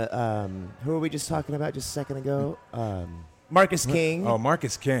 And who were we just talking about just a second ago? Marcus King. Oh,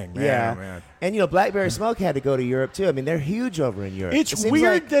 Marcus King. Man, yeah. oh, man. And, Blackberry Smoke had to go to Europe, too. I mean, they're huge over in Europe. It's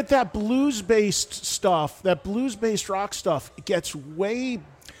weird that blues-based stuff, that blues-based rock stuff, gets way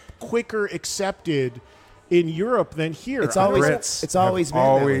quicker accepted in Europe than here. It's always Brits been that way.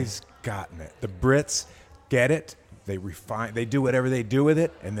 always gotten it. The Brits get it. They refine. They do whatever they do with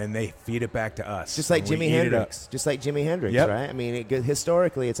it, and then they feed it back to us. Just like and we Jimi eat it Hendrix. Just like Jimi Hendrix, Yep. right? I mean,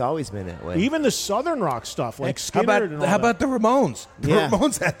 historically, it's always been that way. Even the Southern rock stuff, like How Skinner and all how that. about the Ramones? The Yeah.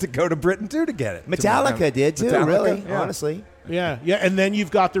 Ramones had to go to Britain too to get it. Metallica did, too, Metallica, really, yeah. honestly. Yeah. And then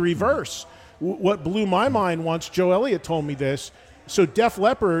you've got the reverse. What blew my mind once, Joe Elliott told me this. So Def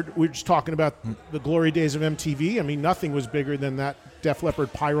Leppard, we were just talking about the glory days of MTV. I mean, nothing was bigger than that Def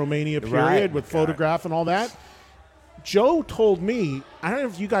Leppard Pyromania period Right. with Photograph and all that. Joe told me, I don't know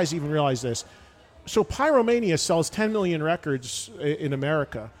if you guys even realize this. So Pyromania sells 10 million records in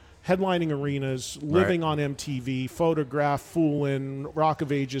America, headlining arenas, living on MTV, Photograph, Foolin', Rock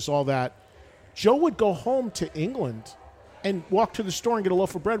of Ages, all that. Joe would go home to England and walk to the store and get a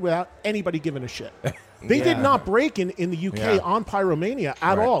loaf of bread without anybody giving a shit. They did not break in the UK on Pyromania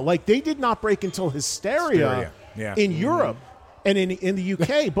at all. Like, they did not break until Hysteria. In Europe and in the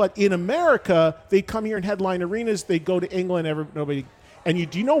UK. But in America, they come here and headline arenas. They go to England. Nobody.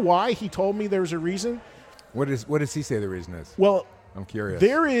 And do you know why he told me there's a reason? What does he say the reason is? Well, I'm curious.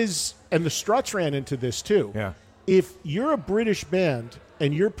 There is, and the Struts ran into this too. Yeah. If you're a British band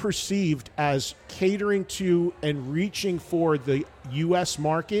and you're perceived as catering to and reaching for the U.S.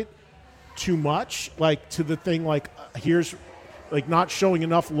 market too much, like to the thing like here's like not showing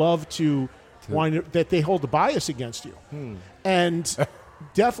enough love to that they hold a bias against you. And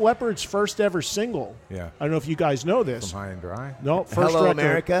Def Leppard's first ever single, I don't know if you guys know this. From High and Dry? No, first Hello, record.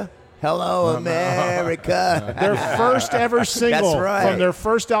 America. Hello, America. Their first ever single That's right. from their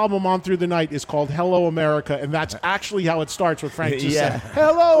first album, On Through the Night, is called Hello, America, and that's actually how it starts with Frank just saying,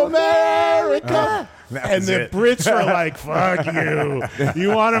 Hello, America. And the Brits are like, fuck you.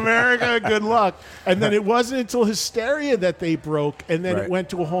 You want America? Good luck. And then it wasn't until Hysteria that they broke, and then it went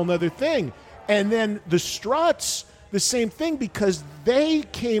to a whole nother thing. And then the Struts, the same thing, because they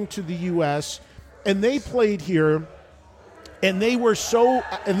came to the U.S. and they played here, and they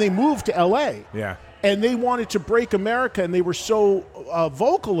moved to L.A. Yeah. And they wanted to break America, and they were so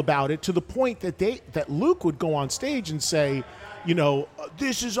vocal about it to the point that Luke would go on stage and say,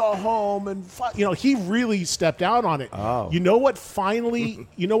 this is a home, and he really stepped out on it. Oh. You know what finally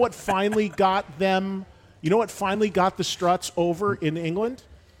got them? You know what finally got the Struts over in England?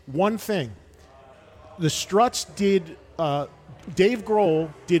 One thing. The Struts did. Dave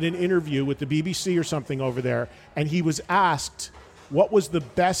Grohl did an interview with the BBC or something over there, and he was asked what was the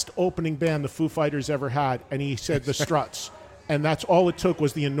best opening band the Foo Fighters ever had, and he said the Struts. And that's all it took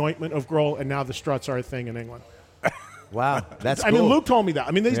was the anointment of Grohl, and now the Struts are a thing in England. Wow, that's I cool. mean, Luke told me that.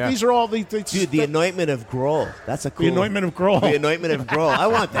 I mean, these are all the... Dude, the anointment of Grohl. That's a cool... The anointment of Grohl. The anointment of Grohl. I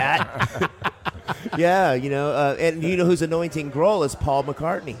want that. Yeah, and you know who's anointing Grohl is Paul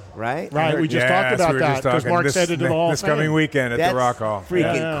McCartney, right? Right, we just talked about that because Mark said it all this coming weekend at the Rock Hall.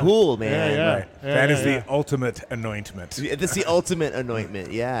 Freaking cool, man. Yeah. Right. That is the ultimate anointment. That's the ultimate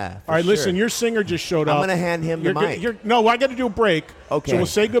anointment, yeah. All right, listen, your singer just showed up. I'm going to hand him the mic. No, I got to do a break. Okay. So we'll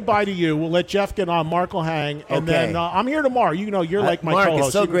say goodbye to you. We'll let Jeff get on. Mark will hang. And then I'm here tomorrow. You know, you're like my Mark, co-host.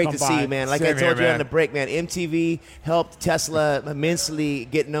 it's so you great to see you, man. Like Same I told here, you man. on the break, man, MTV helped Tesla immensely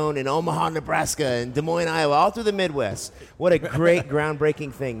get known in Omaha, Nebraska, and Des Moines, Iowa, all through the Midwest. What a great,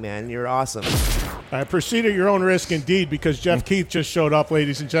 groundbreaking thing, man. You're awesome. Proceed at your own risk, indeed, because Jeff Keith just showed up,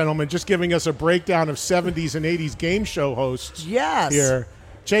 ladies and gentlemen, just giving us a breakdown of 70s and 80s game show hosts. Yes. Here.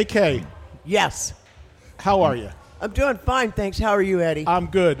 JK. Yes. How are you? I'm doing fine, thanks. How are you, Eddie? I'm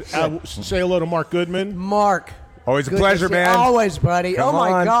good. Say hello to Mark Goodman. Mark. Always a pleasure, man. Always, buddy. Come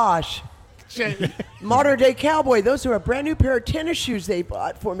my on. gosh. Modern Day Cowboy. Those are a brand new pair of tennis shoes they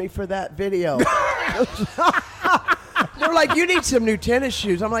bought for me for that video. They're like, you need some new tennis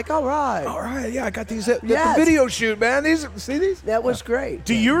shoes. I'm like, all right. Yeah, I got these at Yes. the video shoot, man. See these? That was great.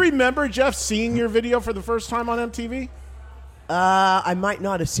 Do you remember, Jeff, seeing your video for the first time on MTV? I might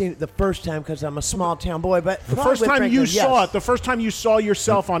not have seen it the first time because I'm a small town boy, but The first time you saw it, the first time you saw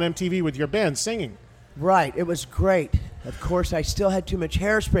yourself on MTV with your band singing. Right, it was great. Of course, I still had too much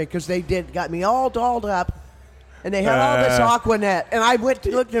hairspray because they got me all dolled up, and they had all this Aquanet. And I went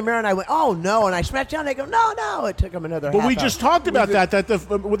to look in the mirror and I went, "Oh no!" And I smacked down. They go, "No!" It took them another. But half we hour. just talked about that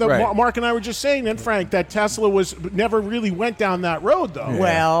Right. Mark and I were just saying, and Frank, that Tesla never really went down that road, though.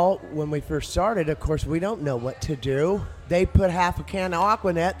 Well, when we first started, of course, we don't know what to do. They put half a can of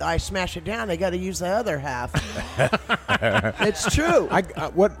Aquanet. I smash it down. They got to use the other half. It's true.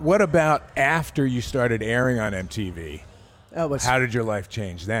 What about after you started airing on MTV? How did your life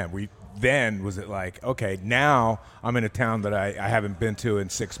change then? Then was it like, okay, now I'm in a town that I haven't been to in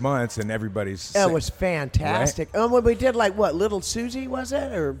 6 months, and everybody's It was fantastic. Right? And when we did Little Susie, was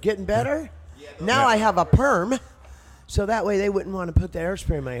it? Or Getting Better? Now I have a perm, so that way they wouldn't want to put the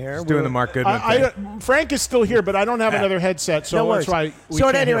hairspray in my hair. He's doing the Mark Goodman thing. Frank is still here, but I don't have another headset, so No that's worries. why we So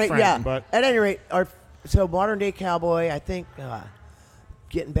can't at any hear rate, Frank. But At any rate, so Modern Day Cowboy, I think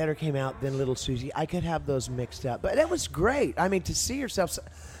Getting Better came out, then Little Susie. I could have those mixed up, but it was great. I mean, to see yourself.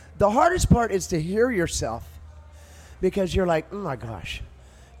 The hardest part is to hear yourself, because you're like, oh my gosh,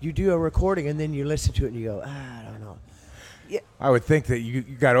 you do a recording and then you listen to it and you go, I don't know. Yeah. I would think that you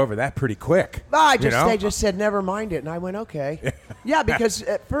got over that pretty quick. They just said never mind it, and I went okay. Yeah, because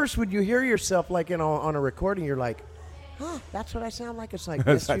at first when you hear yourself like on a recording, you're like, huh, that's what I sound like. It's like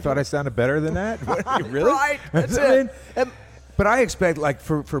yes, I thought I sounded better than that. Really? Right. That's it. But I expect, like,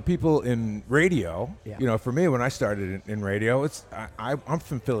 for people in radio, for me, when I started in radio, I'm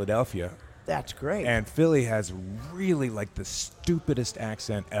from Philadelphia. That's great. And Philly has really, like, the stupidest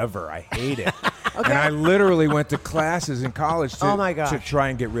accent ever. I hate it. And I literally went to classes in college to try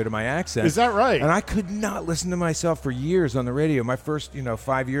and get rid of my accent. Is that right? And I could not listen to myself for years on the radio. My first,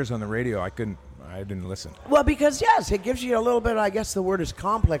 5 years on the radio, I didn't listen. Well, because, yes, it gives you a little bit, I guess the word is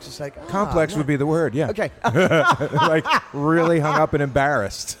complex. It's like, complex would be the word, yeah. Okay. Like, really hung up and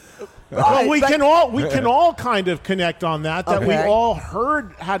embarrassed. Well, we can all kind of connect on that. We all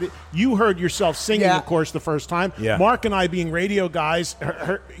heard you heard yourself singing, of course, the first time. Yeah. Mark and I, being radio guys,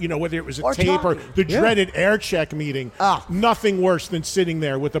 whether it was a Or tape talking. or the dreaded air check meeting, nothing worse than sitting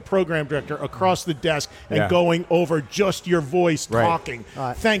there with the program director across the desk and going over just your voice talking.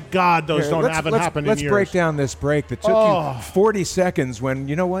 Thank God those haven't happened in years. Let's break down this break that took you 40 seconds when,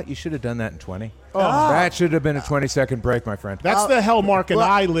 you know what, you should have done that in 20. That should have been a 20-second break, my friend. That's the hell Mark and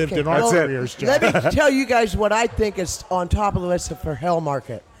I lived in our careers, Jeff. Let me tell you guys what I think is on top of the list for Hell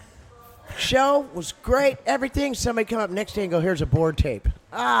Market. Show was great, everything. Somebody come up next day and go, here's a board tape.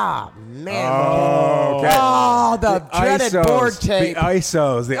 Ah, man. Okay. Oh, the dreaded ISOs, board tape.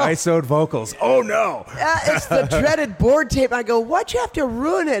 The ISO'd vocals. Oh, no. It's the dreaded board tape. I go, why'd you have to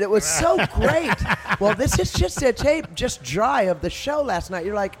ruin it? It was so great. Well, this is just a tape, just dry, of the show last night.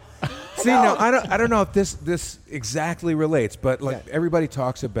 You're like, see, no, I don't know if this exactly relates, but like everybody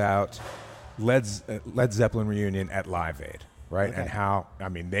talks about Led Zeppelin reunion at Live Aid, right? And how,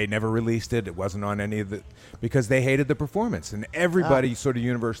 they never released it. It wasn't on any of the, because they hated the performance, and everybody sort of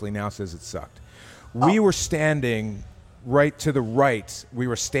universally now says it sucked. We were standing right to the right. We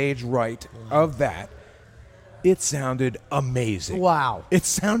were stage right of that. It sounded amazing. Wow. It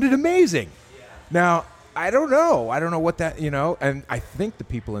sounded amazing. Now, I don't know what that, and I think the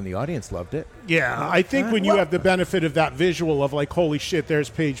people in the audience loved it. Yeah, I think when you have the benefit of that visual of like, holy shit, there's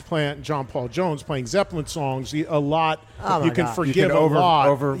Paige Plant and John Paul Jones playing Zeppelin songs, a lot, you can forgive a lot.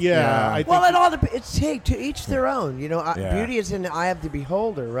 I think it's to each their own. Beauty is in the eye of the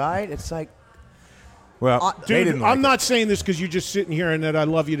beholder, right? It's like, Well, they dude, didn't like I'm not saying this because you're just sitting here and that I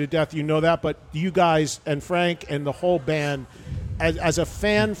love you to death. You know that, but you guys and Frank and the whole band, as a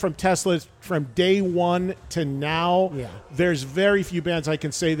fan from Tesla from day one to now, there's very few bands I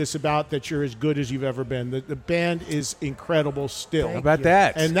can say this about that you're as good as you've ever been. The band is incredible still. How about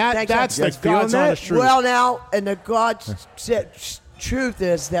that? And that's the God's honest truth. Well, now, and the God's truth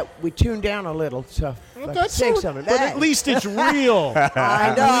is that we tuned down a little. So say something. But at least it's real.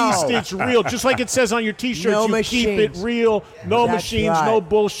 I know. At least it's real. Just like it says on your T-shirts, No you machines. keep it real. No That's machines, right. no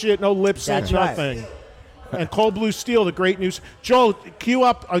bullshit, no lip sync, That's right. nothing. And Cold Blue Steel, the great news. Joel, cue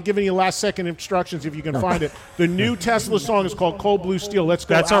up. I'm giving you last second instructions if you can find it. The new Tesla song is called Cold Blue Steel. Let's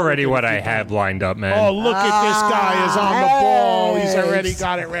go. That's out already with it what if I you can. have lined up, man. Oh, look at this guy is on the ball. He's Yes. already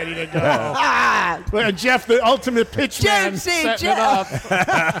got it ready to go. And Jeff, the ultimate pitch man, setting it up.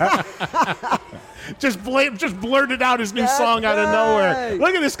 Just blurted out his new song out of nowhere.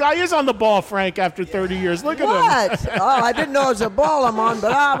 Look at this guy. He is on the ball, Frank, after 30 years. Look at What? him. Oh, I didn't know it was a ball I'm on,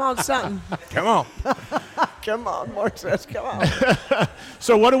 but I'm on something. Come on. Come on, Mark says, come on.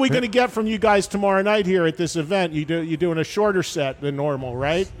 So what are we going to get from you guys tomorrow night here at this event? You're doing a shorter set than normal,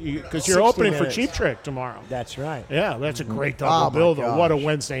 right? Because you're 60 opening minutes. for Cheap Trick tomorrow. That's right. Yeah, that's a great Oh, double my bill, though. What a gosh.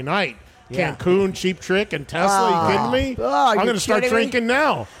 Wednesday night. Yeah. Cancun, Cheap Trick, and Tesla. You kidding me? Oh, I'm you going to start kidding me? drinking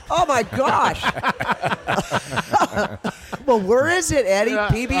now. Oh, my gosh. Well, where is it, Eddie?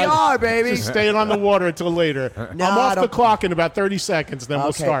 PBR, baby. Just staying on the water until later. No, I'm I off the don't- clock in about 30 seconds, then we'll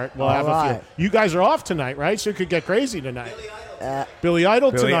Okay. start. We'll All have a right. few. You guys are off tonight, right? So it could get crazy tonight. Billy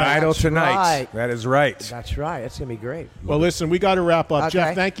Idol Billy tonight. Idol That's tonight. right. That is right. That's right. It's going to be great. Well, listen, we got to wrap up. Okay.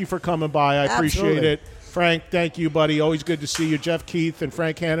 Jeff, thank you for coming by. I appreciate Absolutely. it. Frank, thank you, buddy. Always good to see you. Jeff Keith and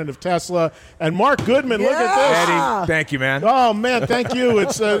Frank Hannon of Tesla. And Mark Goodman, look at this. Eddie, thank you, man. Oh, man, thank you.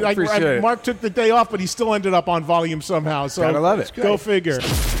 It's Appreciate it. Mark took the day off, but he still ended up on volume somehow. So Gotta love it. Go figure.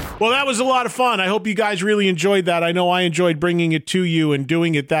 Well, that was a lot of fun. I hope you guys really enjoyed that. I know I enjoyed bringing it to you and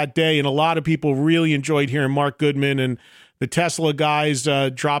doing it that day, and a lot of people really enjoyed hearing Mark Goodman and the Tesla guys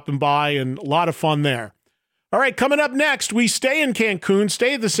dropping by, and a lot of fun there. All right, coming up next, we stay in Cancun,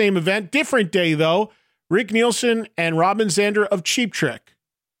 stay at the same event, different day, though. Rick Nielsen and Robin Zander of Cheap Trick.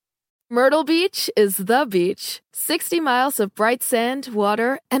 Myrtle Beach is the beach. 60 miles of bright sand,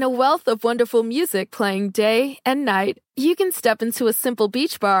 water, and a wealth of wonderful music playing day and night. You can step into a simple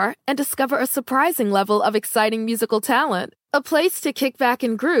beach bar and discover a surprising level of exciting musical talent. A place to kick back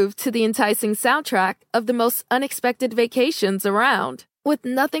and groove to the enticing soundtrack of the most unexpected vacations around. With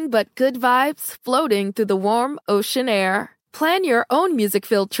nothing but good vibes floating through the warm ocean air. Plan your own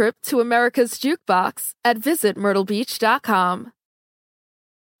music-filled trip to America's Jukebox at visitmyrtlebeach.com.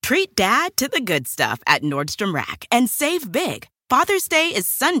 Treat Dad to the good stuff at Nordstrom Rack and save big. Father's Day is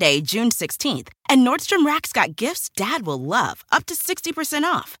Sunday, June 16th, and Nordstrom Rack's got gifts Dad will love, up to 60%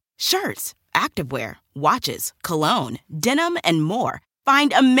 off. Shirts, activewear, watches, cologne, denim, and more.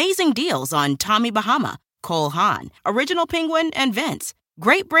 Find amazing deals on Tommy Bahama, Cole Haan, Original Penguin, and Vince.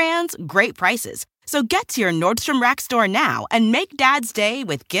 Great brands, great prices. So get to your Nordstrom Rack store now and make Dad's Day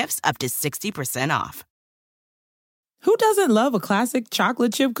with gifts up to 60% off. Who doesn't love a classic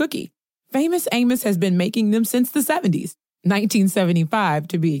chocolate chip cookie? Famous Amos has been making them since the 70s, 1975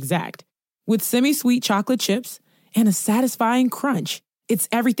 to be exact. With semi-sweet chocolate chips and a satisfying crunch, it's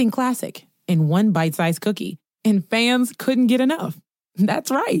everything classic in one bite-sized cookie, and fans couldn't get enough.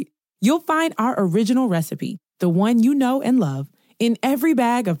 That's right. You'll find our original recipe, the one you know and love, in every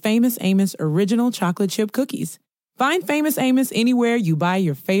bag of Famous Amos original chocolate chip cookies. Find Famous Amos anywhere you buy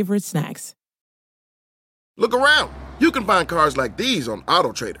your favorite snacks. Look around. You can find cars like these on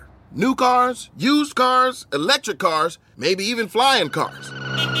AutoTrader. New cars, used cars, electric cars, maybe even flying cars.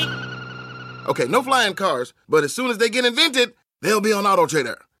 Okay, no flying cars, but as soon as they get invented, they'll be on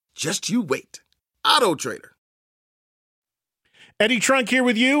AutoTrader. Just you wait. AutoTrader. Eddie Trunk here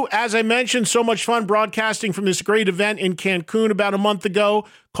with you. As I mentioned, so much fun broadcasting from this great event in Cancun about a month ago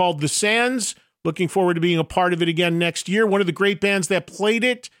called The Sands. Looking forward to being a part of it again next year. One of the great bands that played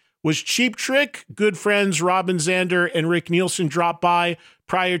it was Cheap Trick. Good friends Robin Zander and Rick Nielsen dropped by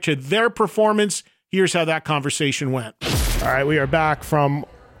prior to their performance. Here's how that conversation went. All right, we are back from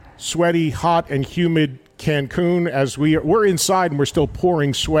sweaty, hot, and humid Cancun as we're inside and we're still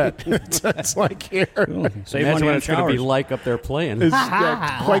pouring sweat. it's like here. Save money what it's going to be like up there playing. It's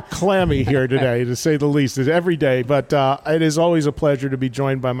quite clammy here today, to say the least. It's every day, but it is always a pleasure to be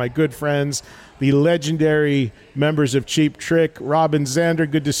joined by my good friends, the legendary members of Cheap Trick. Robin Zander,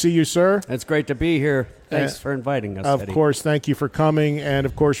 good to see you, sir. It's great to be here. Thanks for inviting us, Of Eddie. course, thank you for coming. And,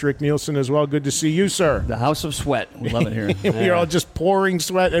 of course, Rick Nielsen as well. Good to see you, sir. The House of Sweat. We love it here. We're all just pouring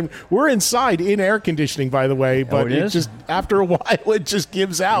sweat. And we're inside in air conditioning, by the way. But it is? just after a while, it just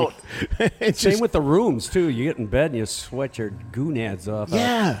gives out. Same with the rooms, too. You get in bed and you sweat your gonads off.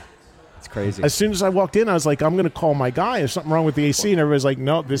 Yeah. It's crazy. As soon as I walked in, I was like, I'm going to call my guy. There's something wrong with the AC. And everybody's like,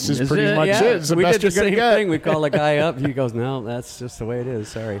 no, this is pretty much it. It's the we best did the you're going same to get. thing. We call the guy up. He goes, no, that's just the way it is.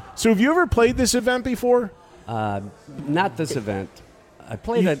 Sorry. So have you ever played this event before? Not this event. I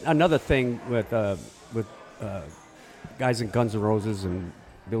played another thing with guys in Guns N' Roses and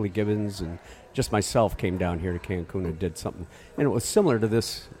Billy Gibbons, and just myself came down here to Cancun and did something. And it was similar to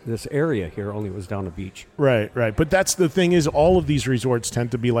this area here, only it was down the beach. Right. But that's the thing is all of these resorts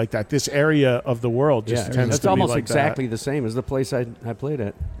tend to be like that. This area of the world just tends to be like that. It's almost exactly the same as the place I played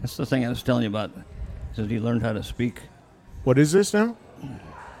at. That's the thing I was telling you about. Says he learned how to speak. What is this now?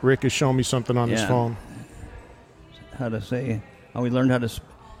 Rick is showing me something on his phone. How to say? How he learned how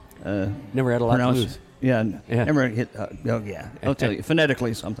to never had a lot to lose. Yeah. Never hit. I'll tell you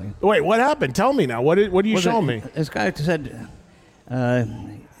phonetically something. Wait, what happened? Tell me now. What are you showing me? This guy said.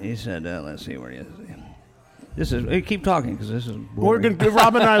 He said, "Let's see where he is." This is. Keep talking because this is.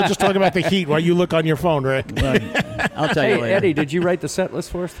 Rob and I were just talking about the heat while you look on your phone, Rick. I'll tell you later. Eddie, did you write the set list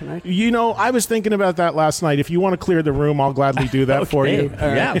for us tonight? You know, I was thinking about that last night. If you want to clear the room, I'll gladly do that for you.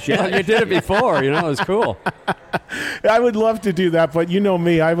 Yeah, well, you did it before. You know, it was cool. I would love to do that, but you know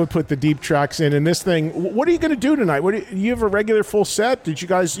me, I would put the deep tracks in. And this thing, what are you going to do tonight? You have a regular full set? Did you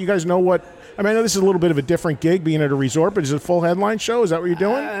guys know what? I mean, I know this is a little bit of a different gig being at a resort, but is it a full headline show? Is that what you're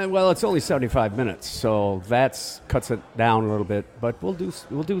doing? Well, it's only 75 minutes, so that cuts it down a little bit. But we'll do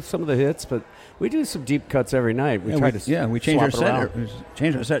some of the hits, but we do some deep cuts every night. We change our set.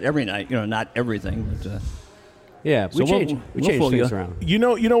 Change our set every night. You know, not everything, but. We change things around. You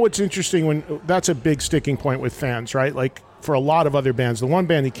know what's interesting that's a big sticking point with fans, right? Like for a lot of other bands, the one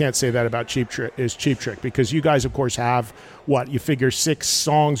band you can't say that about Cheap Trick is Cheap Trick, because you guys, of course, have you figure 6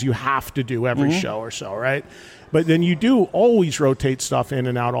 songs you have to do every show or so, right? But then you do always rotate stuff in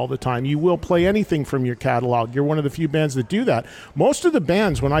and out all the time. You will play anything from your catalog. You're one of the few bands that do that. Most of the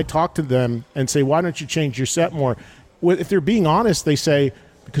bands, when I talk to them and say, why don't you change your set more? If they're being honest, they say,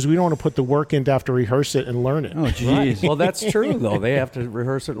 because we don't want to put the work in to have to rehearse it and learn it. Oh, geez. Well, that's true, though. They have to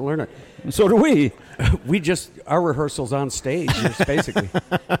rehearse it and learn it. So do we. Our rehearsals on stage, basically.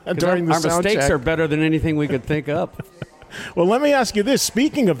 During the our sound mistakes check. are better than anything we could think up. Well, let me ask you this.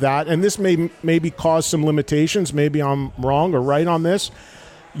 Speaking of that, and this may maybe cause some limitations, maybe I'm wrong or right on this,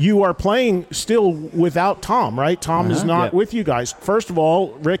 you are playing still without Tom, right? Tom is not with you guys. First of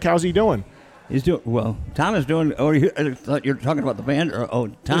all, Rick, how's he doing? He's doing well. Tom is doing. Oh, I thought you were talking about the band.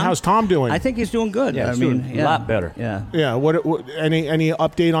 Tom. And how's Tom doing? I think he's doing good. Yeah, doing a lot better. Yeah. Yeah. What any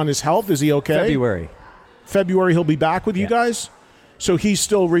update on his health? Is he okay? February he'll be back with you guys. So he's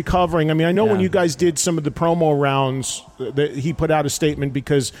still recovering. I mean, I know when you guys did some of the promo rounds, he put out a statement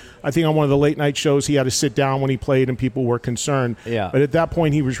because I think on one of the late night shows he had to sit down when he played and people were concerned. Yeah. But at that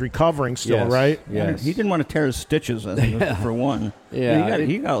point he was recovering still, right? Yes. He didn't want to tear his stitches, I think, for one. Yeah.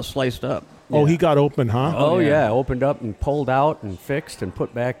 He got all sliced up. Oh, he got open, huh? Oh, yeah. Opened up and pulled out and fixed and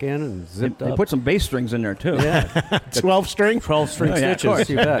put back in and zipped up. They put some bass strings in there, too. Yeah. 12-string? 12-string stitches,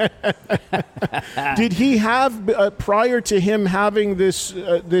 you bet. Did he have, prior to him having this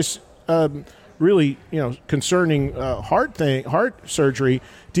really, concerning heart surgery,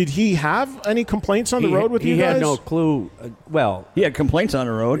 did he have any complaints on the road with you guys? He had no clue. He had complaints on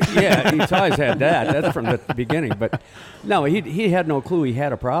the road. Yeah, he's always had that. That's from the beginning. But no, he had no clue he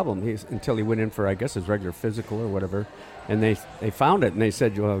had a problem until he went in for, I guess, his regular physical or whatever. And they found it, and they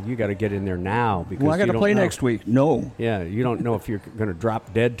said, well, you got to get in there now. Because I got to play next week. No. Yeah, you don't know if you're going to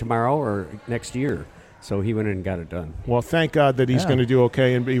drop dead tomorrow or next year. So he went in and got it done. Well, thank God that he's going to do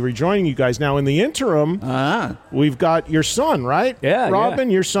okay and be rejoining you guys. Now, in the interim, we've got your son, right? Yeah,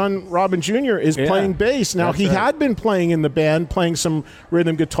 Robin, your son, Robin Jr., is playing bass. Now, he had been playing in the band, playing some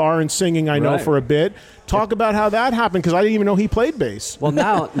rhythm guitar and singing, I know, for a bit. Talk about how that happened, because I didn't even know he played bass. Well,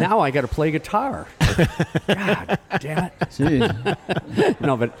 now I got to play guitar. God damn it.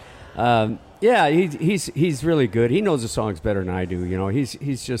 No, but... yeah, he's really good. He knows the songs better than I do. You know,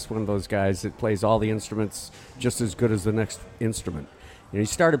 he's just one of those guys that plays all the instruments just as good as the next instrument. You know, he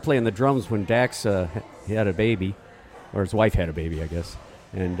started playing the drums when Dax he had a baby, or his wife had a baby, I guess.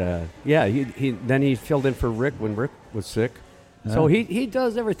 And he then he filled in for Rick when Rick was sick, So he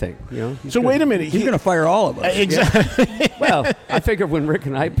does everything. You know. So wait a minute. He's going to fire all of us. Exactly. Well, I figure when Rick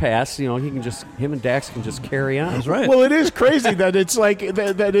and I pass, him and Dax can just carry on. That's right. Well, it is crazy that it's like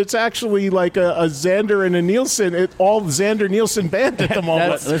that it's actually like a Xander and a Nielsen, all Xander Nielsen band at the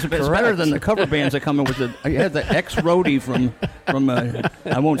moment. It's better than the cover bands that come in with the. I had the ex-roadie from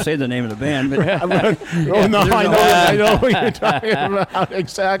I won't say the name of the band, but I know what you're talking about.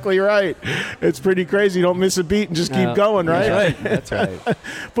 Exactly right. It's pretty crazy. You don't miss a beat and just keep going, right? That's right.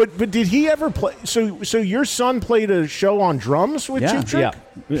 But did he ever play? So your son played a show on drums with Cheap Trick?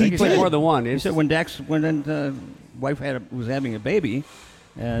 Yeah, he played more than one. He said when wife was having a baby,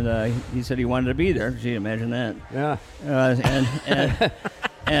 and he said he wanted to be there. Gee, imagine that. Yeah.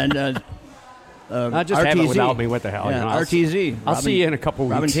 Not just RTZ. have it without me. What the hell? Yeah, RTZ. I'll see you in a couple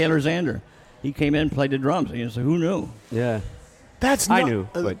weeks. Robin Taylor Xander. He came in and played the drums. And so who knew? Yeah. I knew,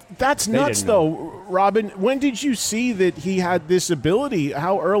 but that's nuts, though, Robin. When did you see that he had this ability?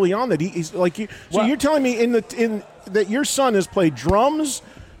 How early on that he's like you? So well, you're telling me that your son has played drums,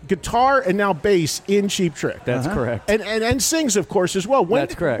 guitar, and now bass in Cheap Trick. That's correct. And sings, of course, as well.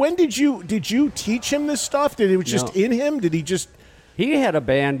 That's correct. When did you teach him this stuff? Did it was just in him? Did he just? He had a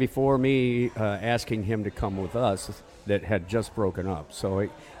band before me, asking him to come with us that had just broken up. So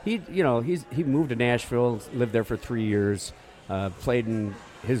he moved to Nashville, lived there for 3 years. Played in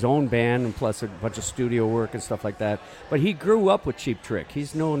his own band and plus a bunch of studio work and stuff like that. But he grew up with Cheap Trick.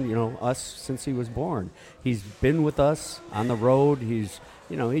 He's known, us since he was born. He's been with us on the road. He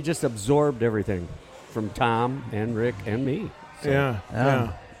just absorbed everything from Tom and Rick and me. So,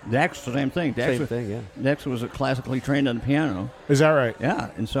 yeah. Dax, the same thing. Same thing, yeah. Dax was classically trained on the piano. Is that right?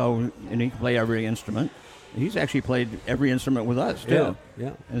 Yeah, and he can play every instrument. He's actually played every instrument with us, too.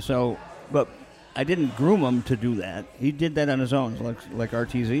 Yeah. And so, but I didn't groom him to do that. He did that on his own, like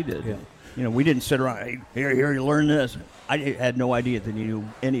RTZ did. Yeah. We didn't sit around, hey, here, you learn this. I had no idea that he knew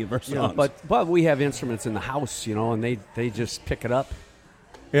any of our songs. But we have instruments in the house, and they just pick it up.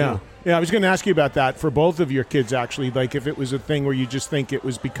 Yeah. I was going to ask you about that for both of your kids, actually. Like, if it was a thing where you just think it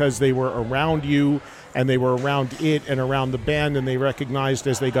was because they were around you and they were around it and around the band and they recognized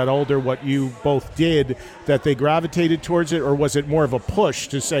as they got older what you both did that they gravitated towards it, or was it more of a push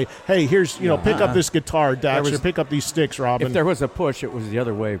to say, hey, here's, pick up this guitar, Dax, or pick up these sticks, Robin? If there was a push, it was the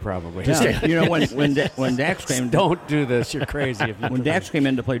other way, probably. Yeah. when Dax came... Don't do this. You're crazy. When Dax came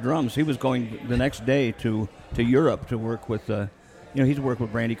in to play drums, he was going the next day to Europe to work with... he's worked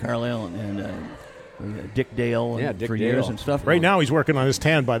with Brandy Carlisle and Dick Dale for years and stuff. Right now he's working on his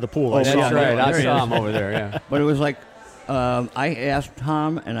tan by the pool. That's right. I saw him over there, yeah. But it was like, I asked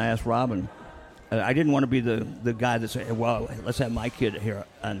Tom and I asked Robin. I didn't want to be the guy that said, well, let's have my kid here.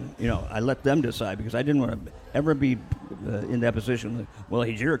 And, I let them decide because I didn't want to ever be in that position. Like, well,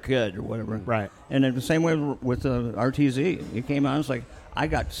 he's your kid or whatever. Right. And then the same way with RTZ. He came on, it's like, I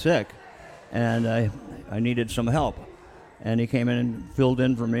got sick and I needed some help. And he came in and filled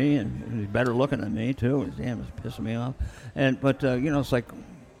in for me, and he's better looking than me too. Damn, it's pissing me off. But it's like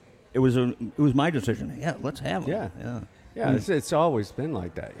it was my decision. Yeah, let's have him. Yeah. It's always been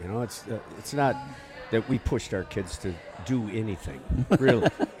like that. It's not that we pushed our kids to do anything, really.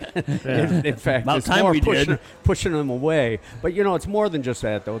 in fact, about it's time more we pushing them away. But it's more than just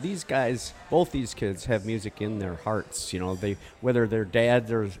that, though. These guys, both these kids, have music in their hearts. They, whether their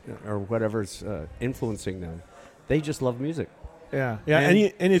dads or whatever's influencing them. They just love music. Yeah.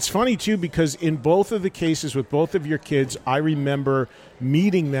 And it's funny, too, because in both of the cases with both of your kids, I remember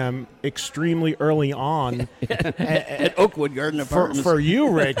meeting them extremely early on. At Oakwood Garden Apartments. For you,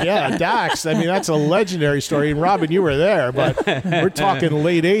 Rick, Dax. I mean, that's a legendary story. And, Robin, you were there. But we're talking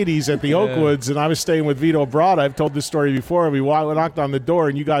late 80s at the Oakwoods, and I was staying with Vito Bratta. I've told this story before. We knocked on the door,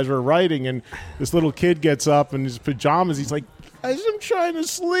 and you guys were writing, and this little kid gets up in his pajamas. He's like, I'm trying to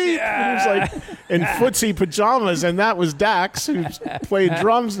sleep. Yeah. And he was like in footsie pajamas, and that was Dax, who played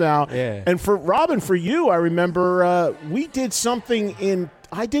drums now. Yeah. And for Robin, for you, I remember I did something in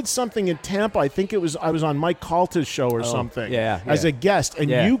Tampa. I think I was on Mike Calta's show or something as a guest.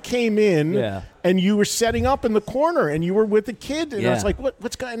 And you came in and you were setting up in the corner and you were with a kid. And I was like,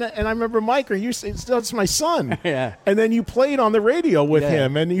 what's going on? And I remember Mike, that's my son. Yeah. And then you played on the radio with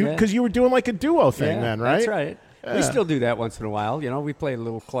him, and because you were doing like a duo thing then, right? That's right. Yeah. We still do that once in a while. We play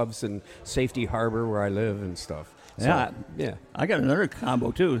little clubs in Safety Harbor where I live and stuff. So, I got another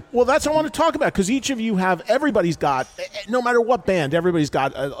combo, too. Well, that's what I want to talk about, because each of you everybody's got, no matter what band, everybody's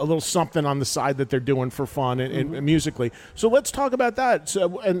got a little something on the side that they're doing for fun and musically. So let's talk about that.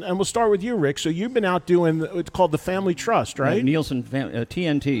 So, and we'll start with you, Rick. So you've been out doing, it's called the Family Trust, right? Nielsen,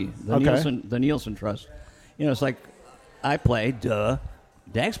 TNT, the Nielsen Trust. It's like I play, duh.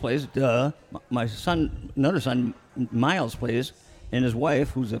 Dax plays, duh. My son, another son, Miles plays, and his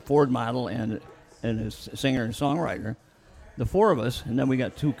wife, who's a Ford model and a singer and songwriter. The four of us, and then we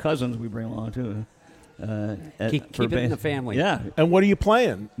got 2 cousins we bring along too. Keep it in the family. Yeah. And what are you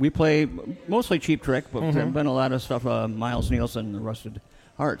playing? We play mostly Cheap Trick, but there's been a lot of stuff. Miles Nielsen, the Rusted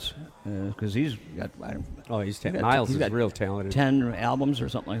Hearts, because he's got. Miles is real talented. 10 albums or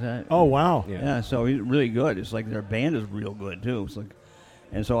something like that. Oh wow! Yeah, so he's really good. It's like their band is real good too. It's like,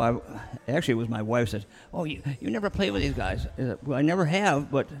 and so it was my wife said, "Oh, you never play with these guys." I said, well, I never have,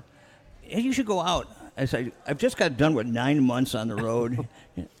 but you should go out. I said, I've just got done with 9 months on the road.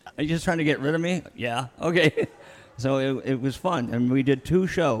 Are you just trying to get rid of me? Yeah. Okay. So it was fun, and we did 2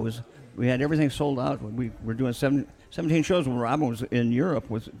 shows. We had everything sold out. We were doing 17 shows when Robin was in Europe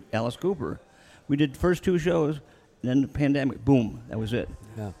with Alice Cooper. We did the first 2 shows, and then the pandemic, boom, that was it.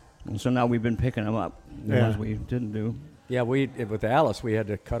 Yeah. And so now we've been picking them up, the ones we didn't do. Yeah, with Alice, we had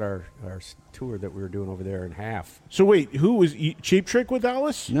to cut our tour that we were doing over there in half. So wait, who was Cheap Trick with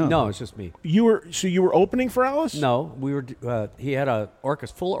Alice? No, it's just me. You were opening for Alice? No, we were. He had a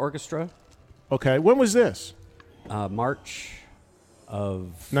full orchestra. Okay, when was this? March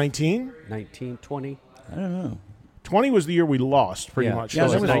of 19? 20. I don't know. 20 was the year we lost, pretty much. Yeah,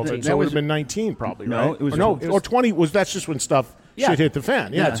 So that was 19. So it would have been 19, probably, No, right? it was- or 20 was. That's just when stuff shit hit the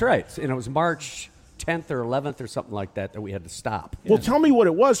fan. Yeah, That's right. And it was March 10th or 11th or something like that we had to stop. Well, tell me what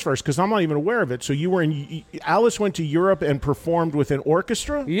it was first, because I'm not even aware of it. So you were Alice went to Europe and performed with an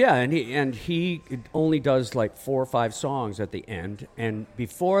orchestra? Yeah, and he only does like 4 or 5 songs at the end. And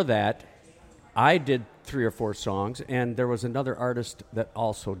before that, I did 3 or 4 songs, and there was another artist that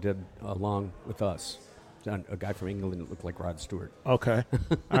also did along with us. A guy from England that looked like Rod Stewart. Okay.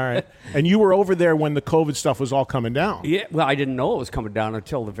 All right. And you were over there when the COVID stuff was all coming down. Yeah, well, I didn't know it was coming down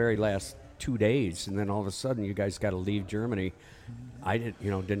until the very last 2 days, and then all of a sudden you guys got to leave Germany. I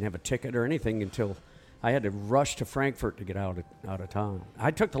didn't have a ticket or anything until I had to rush to Frankfurt to get out of town. I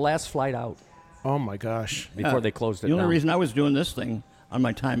took the last flight out. Oh my gosh! Before they closed it The down. only reason I was doing this thing on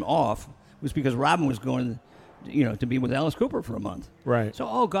my time off was because Robin was going, to be with Alice Cooper for a month. Right. So,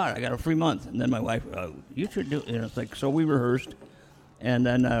 oh God, I got a free month, and then my wife, you should do. It's like so we rehearsed, and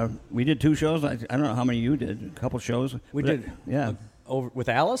then we did 2 shows. I don't know how many you did. A couple shows. We did. Yeah. Over with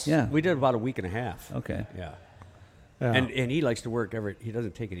Alice? Yeah. We did about a week and a half. Okay. Yeah. Yeah. And he likes to work he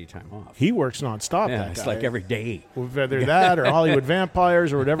doesn't take any time off. He works nonstop. Yeah, that it's guy. like every day. Whether that or Hollywood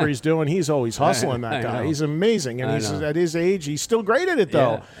Vampires or whatever he's doing, he's always hustling. That I guy. know. He's amazing, and I he's know. at his age, he's still great at it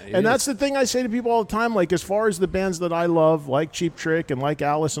though. Yeah, and that's the thing I say to people all the time. Like as far as the bands that I love, like Cheap Trick and like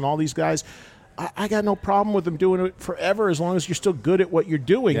Alice and all these guys. I got no problem with them doing it forever as long as you're still good at what you're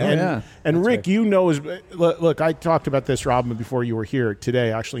doing. Yeah, And Rick, right. Look, I talked about this, Robin, before you were here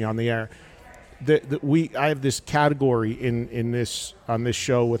today, actually on the air. I have this category on this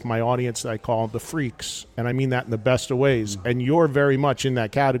show with my audience that I call the freaks, and I mean that in the best of ways. And you're very much in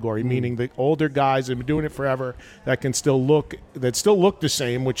that category, meaning the older guys that have been doing it forever that can still look the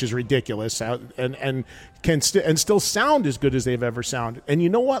same, which is ridiculous, and can still sound as good as they've ever sounded. And you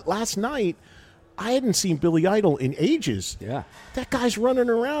know what? Last night, I hadn't seen Billy Idol in ages. Yeah. That guy's running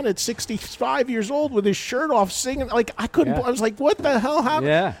around at 65 years old with his shirt off singing. Like, I couldn't, Yeah. I was like, what the hell happened?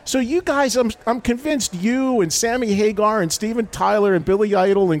 Yeah. So you guys, I'm convinced you and Sammy Hagar and Steven Tyler and Billy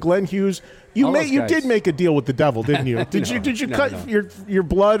Idol and Glenn Hughes, you guys. did make a deal with the devil, didn't you? Did you cut your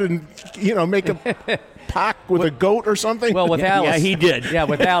blood and, make a pact with a goat or something? Well, with Alice. Yeah, he did. Yeah,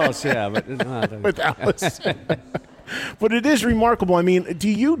 with Alice, yeah. But, with Alice. But it is remarkable. I mean, do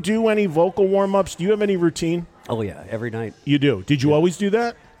you do any vocal warm-ups? Do you have any routine? Oh, yeah, every night. You do. Did you always do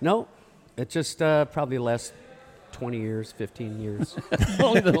that? No, it's just probably the last 20 years, 15 years.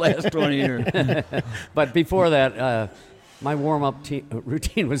 Only the last 20 years. But before that, my warm-up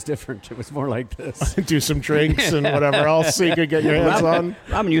routine was different. It was more like this. Do some drinks and whatever else so you could get your hands on.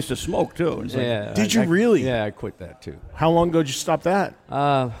 Robin used to smoke, too. It's like, Yeah. Did you really? Yeah, I quit that, too. How long ago did you stop that?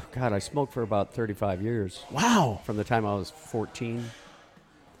 God, I smoked for about 35 years. Wow. From the time I was 14.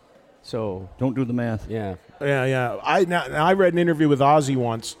 So don't do the math. Yeah. Yeah. I read an interview with Ozzy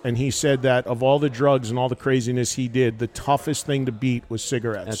once, and he said that of all the drugs and all the craziness he did, the toughest thing to beat was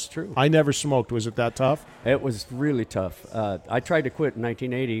cigarettes. That's true. I never smoked. Was it that tough? It was really tough. I tried to quit in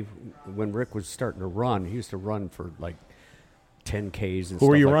 1980 when Rick was starting to run. He used to run for like 10Ks and Who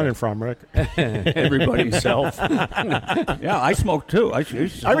were you like running that. from, Rick? Everybody himself. Yeah, I smoked too. I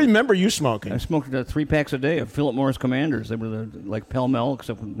remember you smoking. I smoked 3 packs a day of Philip Morris Commanders. They were like Pell Mell,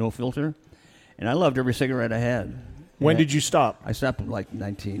 except with no filter. And I loved every cigarette I had. When did you stop? I stopped in like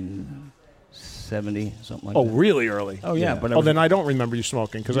 1970 1970, something like Oh, that. really early? Oh, yeah. But then I don't remember you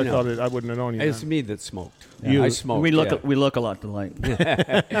smoking because I thought I wouldn't have known you. It's then. me that smoked. You- I smoked. We look a lot alike.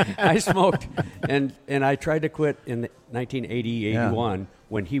 I smoked, and I tried to quit in 1980, 81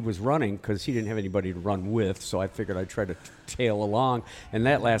 when he was running because he didn't have anybody to run with. So I figured I'd try to tail along, and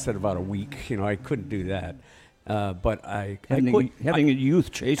that lasted about a week. I couldn't do that. But I quit. Having a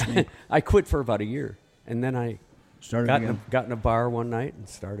youth chase me. I quit for about a year, and then I got in a bar one night and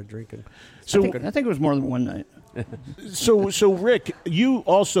started drinking. So I think it was more than one night. So Rick, you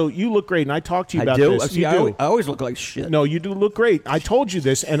look great, and I talked to you about do. this. See, You I do. always look like shit. No, you do look great. I told you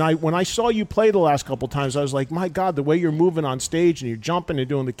this, and when I saw you play the last couple times, I was like, my God, the way you're moving on stage and you're jumping and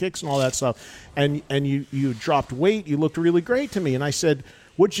doing the kicks and all that stuff, and you dropped weight, you looked really great to me. And I said,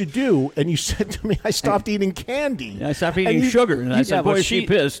 what'd you do? And you said to me, I stopped eating candy. I stopped eating sugar, and I said, boy, she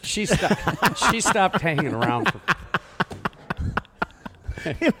pissed. She stopped hanging around.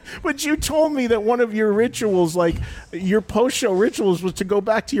 But you told me that one of your rituals, like your post-show rituals, was to go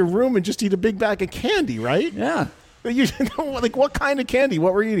back to your room and just eat a big bag of candy, right? Yeah. You like what kind of candy?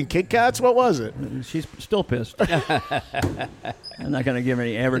 What were you eating? Kit Kats? What was it? She's still pissed. I'm not going to give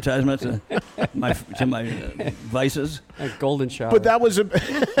any advertisement to my vices. Like Golden Shower. But that was a.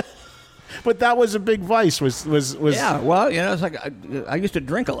 But that was a big vice. Was Yeah, well, it's like I used to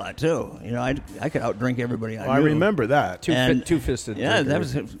drink a lot too. I could outdrink everybody. I knew. remember that. Two-fisted. Yeah,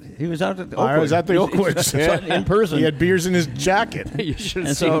 drinker. he was out at the I was at the Oakwood. Oakwood In person. He had beers in his jacket. You should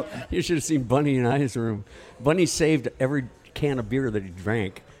have seen Bunny in I's room. Bunny saved every can of beer that he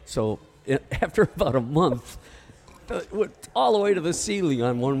drank. So after about a month, went all the way to the ceiling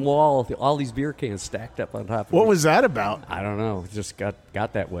on one wall. All these beer cans stacked up on top of What it. was that about? I don't know. It just got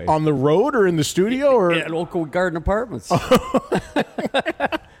that way. On the road or in the studio? Or At Oakwood Garden Apartments.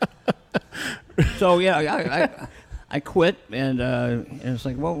 So, yeah, I quit, and it's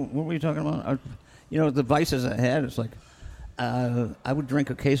like, well, what were you talking about? The vices I had, it's like I would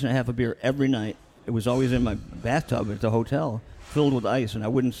drink a case and a half of beer every night. It was always in my bathtub at the hotel, filled with ice, and I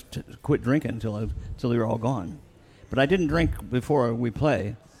wouldn't quit drinking until they were all gone. But I didn't drink before we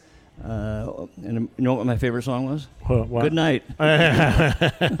play. And you know what my favorite song was? What? Good Night.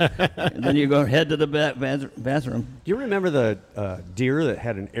 And then you go head to the bathroom. Do you remember the deer that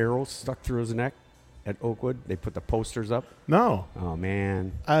had an arrow stuck through his neck at Oakwood? They put the posters up. No. Oh,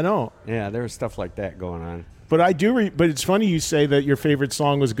 man. I don't. Yeah, there was stuff like that going on. But I do. But it's funny you say that your favorite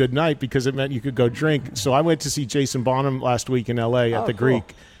song was "Good Night" because it meant you could go drink. So I went to see Jason Bonham last week in L.A. at the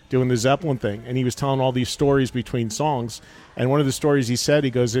Greek doing the Zeppelin thing, and he was telling all these stories between songs. And one of the stories he said, he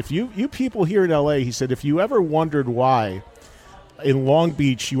goes, "If you people here in L.A., he said, if you ever wondered why in Long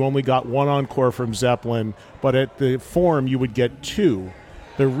Beach you only got one encore from Zeppelin, but at the Forum you would get two."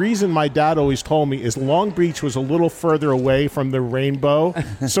 The reason my dad always told me is Long Beach was a little further away from the Rainbow,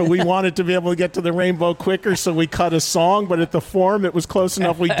 so we wanted to be able to get to the Rainbow quicker, so we cut a song, but at the Forum it was close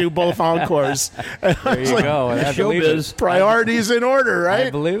enough we do both encores. And there you go. I believe it. Priorities in order, right? I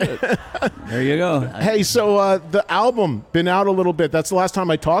believe it. There you go. Hey, so the album, been out a little bit. That's the last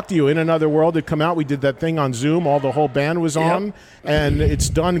time I talked to you. In Another World had come out. We did that thing on Zoom. The whole band was on, and it's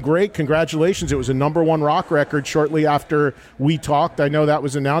done great. Congratulations. It was a #1 rock record shortly after we talked. I know that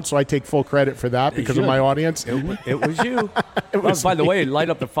was announced, so I take full credit for that because of my audience. It was you. By the way, Light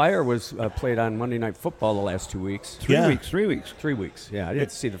Up the Fire was played on Monday Night Football the last 2 weeks. 3 weeks. 3 weeks. 3 weeks. Yeah, I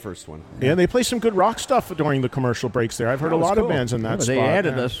didn't see the first one. Yeah, they play some good rock stuff during the commercial breaks there. I've heard a lot of bands in that spot. They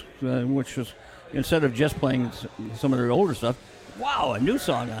added us, which was, instead of just playing some of their older stuff, wow, a new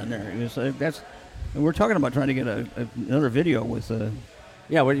song on there. And we're talking about trying to get another video with...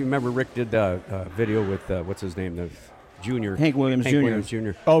 Yeah, well, you remember Rick did a video with, what's his name, the Junior. Hank Williams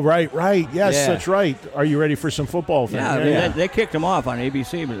Jr. Oh, right. Yes, that's right. Are you ready for some football? Yeah, they kicked him off on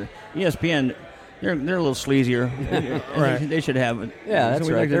ABC, but ESPN, they're a little sleazier. Right. They should have it. Yeah, that's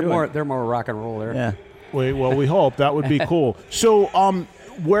right. Like they're more rock and roll there. Yeah. We hope. That would be cool. So,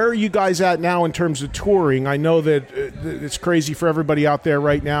 where are you guys at now in terms of touring? I know that it's crazy for everybody out there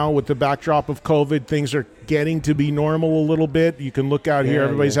right now with the backdrop of COVID. Things are getting to be normal a little bit. You can look out here.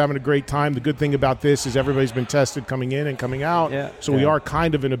 Everybody's having a great time. The good thing about this is everybody's been tested coming in and coming out. So we are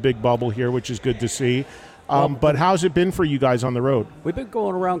kind of in a big bubble here, which is good to see. But how's it been for you guys on the road? We've been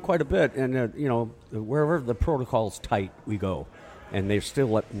going around quite a bit. And, wherever the protocol's tight, we go. And they're still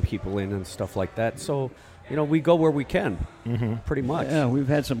letting people in and stuff like that. So... we go where we can, pretty much. Yeah, we've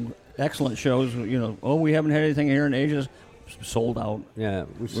had some excellent shows. We haven't had anything here in Asia. Sold out. Yeah,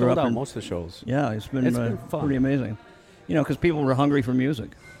 we've sold out most of the shows. Yeah, it's been fun. Pretty amazing. Because people were hungry for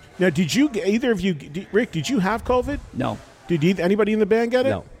music. Now, did you, either of you, Rick, did you have COVID? No. Did anybody in the band get it?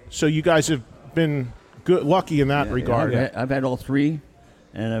 No. So you guys have been lucky in that regard. I've had all three.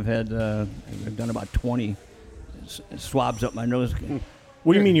 and I've done about 20 swabs up my nose.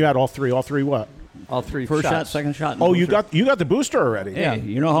 What do you mean you had all three? All three what? All three First shots. shot, second shot. Oh, you got the booster already. Hey,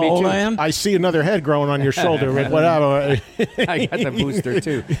 you know how old I am? I see another head growing on your shoulder. Whatever. I got the booster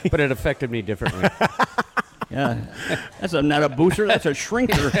too, but it affected me differently. Yeah, that's not a booster. That's a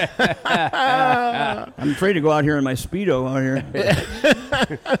shrinker. I'm afraid to go out here in my Speedo out here.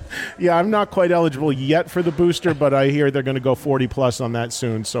 Yeah, I'm not quite eligible yet for the booster, but I hear they're going to go 40 plus on that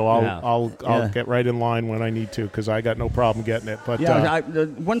soon. So I'll get right in line when I need to because I got no problem getting it. But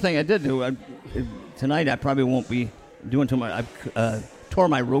the one thing I did do tonight, I probably won't be doing too much. I tore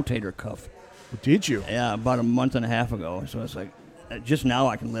my rotator cuff. Did you? Yeah, about a month and a half ago. So it's like just now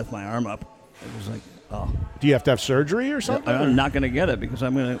I can lift my arm up. It was like. Oh. Do you have to have surgery or something? I'm not going to get it because I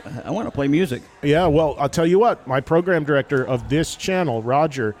want to play music. Yeah, well, I'll tell you what. My program director of this channel,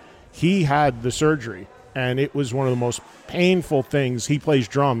 Roger, he had the surgery, and it was one of the most painful things. He plays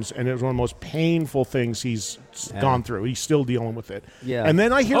drums, and it was one of the most painful things he's gone through. He's still dealing with it. Yeah. And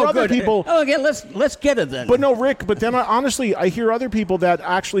then I hear other people. Oh, okay, let's get it then. But no, Rick. But then honestly, I hear other people that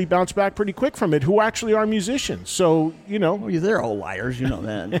actually bounce back pretty quick from it, who actually are musicians. So they're all liars. You know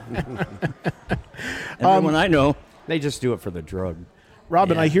that. Everyone I know, they just do it for the drug.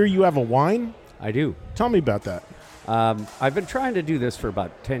 Robin, I hear you have a wine. I do. Tell me about that. I've been trying to do this for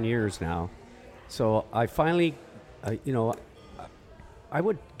about 10 years now. So I finally, I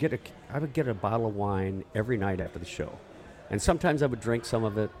would get a bottle of wine every night after the show, and sometimes I would drink some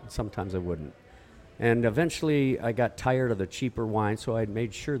of it, sometimes I wouldn't. And eventually, I got tired of the cheaper wine, so I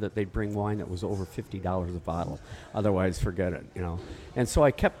made sure that they'd bring wine that was over $50 a bottle. Otherwise, forget it, And so I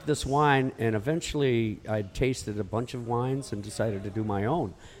kept this wine, and eventually, I tasted a bunch of wines and decided to do my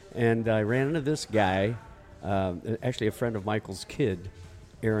own. And I ran into this guy, actually a friend of Michael's kid,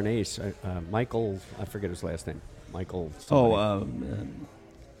 Aaron Ace. Michael, I forget his last name. Michael.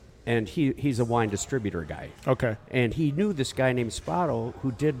 And he's a wine distributor guy. Okay. And he knew this guy named Spoto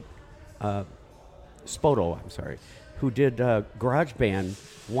who did Garage Band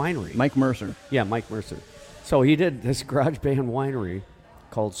Winery. Mike Mercer. Yeah, Mike Mercer. So he did this Garage Band Winery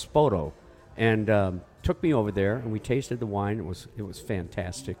called Spoto, and took me over there, and we tasted the wine. It was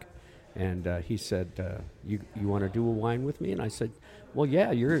fantastic. And he said, "You want to do a wine with me?" And I said, "Well,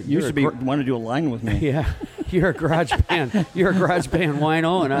 yeah, you want to do a line with me." Yeah, you're a garage band. You're a garage band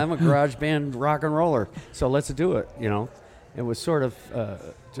wino, and I'm a garage band rock and roller. So let's do it. It was sort of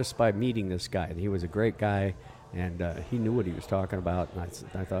just by meeting this guy. He was a great guy, and he knew what he was talking about. And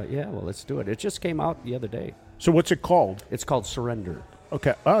I thought, yeah, well, let's do it. It just came out the other day. So what's it called? It's called Surrender.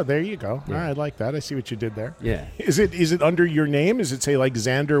 Okay. Oh, there you go. Yeah. I like that. I see what you did there. Yeah. Is it under your name? Does it say like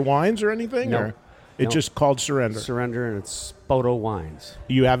Xander Wines or anything? No. Or it's just called Surrender. Surrender, and it's Spoto Wines.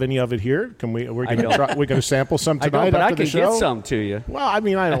 Do you have any of it here? We're going to sample some tonight I don't, but after I can the show? get some to you. Well, I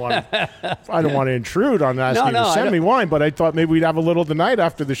mean, I don't want to intrude on asking you to send me wine, but I thought maybe we'd have a little tonight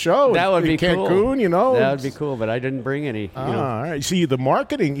after the show. That would be Cancun, cool. That would be cool, but I didn't bring any. All right. See, the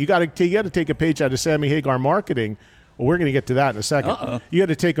marketing, you got to take a page out of Sammy Hagar marketing. Well, we're going to get to that in a second. Uh-oh. You got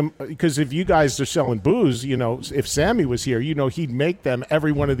to take them because if you guys are selling booze, if Sammy was here, he'd make them.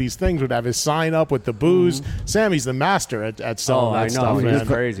 Every one of these things would have his sign up with the booze. Sammy's the master at selling that stuff. He's man.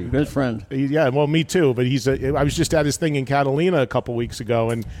 crazy. Good friend. Yeah, well, me too. But I was just at his thing in Catalina a couple weeks ago,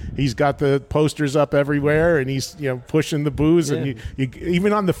 and he's got the posters up everywhere, and he's pushing the booze, and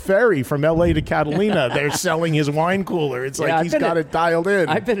even on the ferry from L.A. to Catalina, they're selling his wine cooler. It's like he's got it dialed in.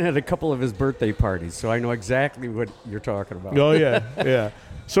 I've been at a couple of his birthday parties, so I know exactly what you're talking about. Oh yeah, yeah.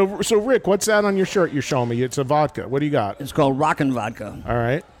 So Rick, what's that on your shirt you're showing me? It's a vodka. What do you got? It's called Rockin' Vodka. All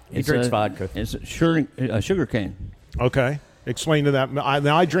right. He drinks vodka. It's sugar cane. Okay. Explain to that.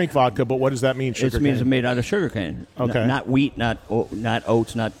 Now I drink vodka, but what does that mean? Sugar it means it's made out of sugar cane. Okay. Not wheat, not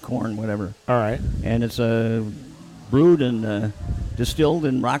oats, not corn, whatever. All right. And it's brewed and distilled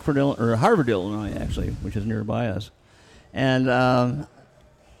in Rockford or Harvard, Illinois, actually, which is nearby us. And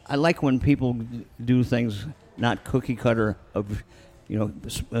I like when people do things not cookie cutter of,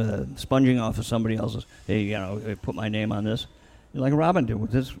 sponging off of somebody else's. Hey, put my name on this. Like Robin did with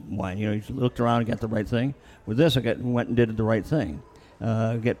this wine. He looked around and got the right thing. With this, I went and did the right thing.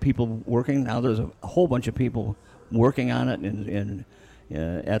 Get people working. Now there's a whole bunch of people working on it and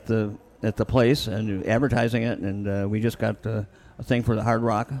at the place and advertising it. And we just got a thing for the Hard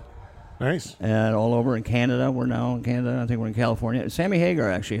Rock. Nice. And all over in Canada. We're now in Canada. I think we're in California. Sammy Hagar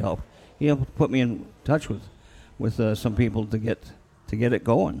actually helped. He helped put me in touch with some people to get it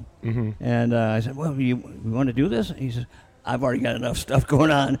going. Mm-hmm. And I said, "Well, you want to do this?" He says, "I've already got enough stuff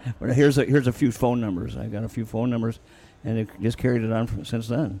going on. But here's a few phone numbers. I got a few phone numbers, and it just carried it on since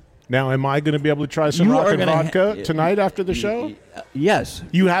then." Now, am I going to be able to try some You rock are and gonna vodka tonight after the show? Yes.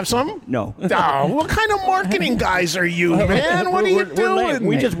 You have some? No. Oh, what kind of marketing guys are you, man? What are you We're doing?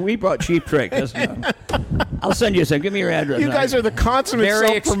 lame. We brought Cheap Trick. I'll send you some. Give me your address. You guys are the consummate Very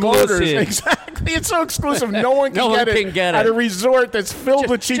self-promoters. exclusive. Exactly. It's so exclusive. No one can, No one get, can it get at it. a resort that's filled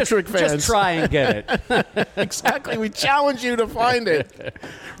with Cheap Trick fans. Just try and get it. Exactly. We challenge you to find it.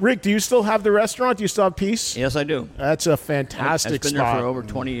 Rick, do you still have the restaurant? Do you still have Peace? Yes, I do. That's a fantastic It's been spot. there for over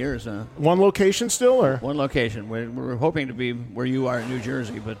 20 years now. One location still, or? One location. We're hoping to be where you are in New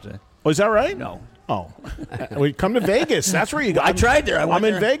Jersey, but... Oh, is that right? No. Oh. We come to Vegas. That's where you go. I tried there. I'm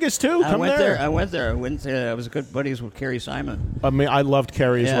in Vegas, too. Come there. I went there. I was good buddies with Carrie Simon. I mean, I loved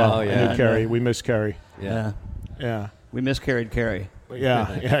Carrie as well. Oh, yeah. I knew Carrie. We miss Carrie. Yeah. Yeah. We miscarried Carrie.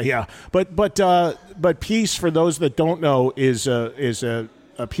 Yeah. But Peace, for those that don't know, is a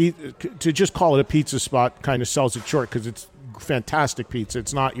to just call it a pizza spot kind of sells it short because it's fantastic pizza.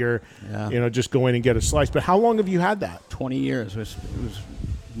 It's not your, just go in and get a slice. But how long have you had that? 20 years. It was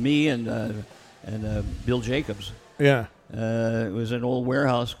me and Bill Jacobs. Yeah. It was an old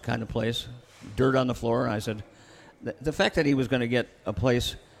warehouse kind of place, dirt on the floor. And I said, the fact that he was going to get a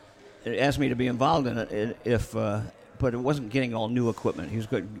place, it asked me to be involved in it but it wasn't getting all new equipment. He was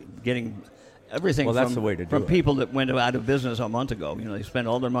getting everything Well, that's the way to do from it. people that went out of business a month ago. They spent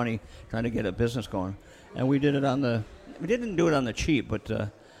all their money trying to get a business going. And we did it we didn't do it on the cheap, but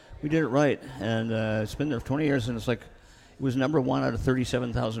we did it right. And it's been there for 20 years, and it was number one out of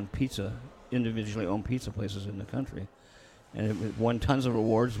 37,000 individually owned pizza places in the country. And it won tons of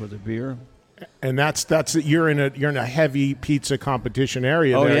awards with the beer. And that's you're in a heavy pizza competition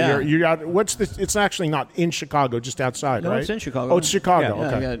area. Oh, there. yeah. You're out. What's this? It's actually not in Chicago, just outside, No, right? it's in Chicago. Oh, it's Chicago.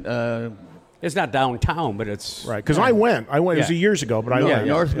 Yeah, okay. yeah, It's not downtown, but it's Right, because I went. It was Yeah. years ago, but I went.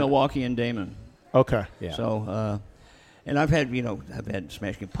 North Milwaukee and Damon. Okay. Yeah. So, and I've had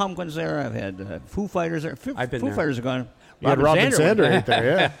Smashing Pumpkins there. I've had Foo Fighters there. I've been Foo there. Fighters are gone. You had Robin Zander right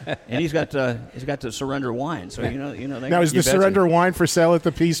there, yeah. And he's got the Surrender wine. So Now is the Surrender wine for sale at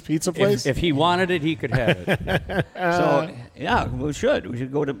the Peace Pizza place? If he wanted it, he could have it. So yeah, we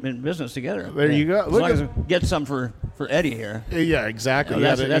should go in business together. There you go. As long as we get some for Eddie here. Yeah, exactly.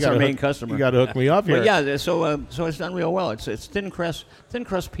 That's our main customer. You got to hook me up here. But yeah, so it's done real well. It's thin crust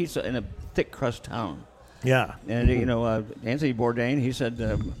pizza in a thick crust town. Yeah. And Anthony Bourdain, he said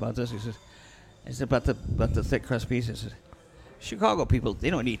about this. He said about the thick crust pizza. He said, Chicago people, they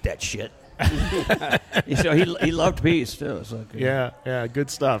don't eat that shit. So he loved Peace too. It's like, Yeah,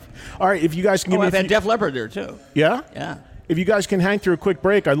 good stuff. All right, if you guys can give me I've had Def Leppard there too. Yeah? Yeah. If you guys can hang through a quick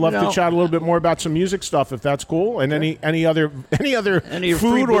break, I'd love to chat a little bit more about some music stuff, if that's cool. And any other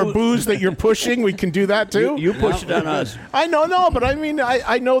food or booze that you're pushing, we can do that too. You pushed it on us. I know, but I mean,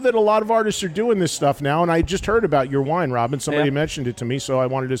 I know that a lot of artists are doing this stuff now, and I just heard about your wine, Robin. Somebody mentioned it to me, so I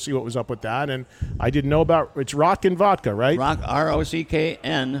wanted to see what was up with that. And I didn't know about it's Rock and Vodka, right? Rock,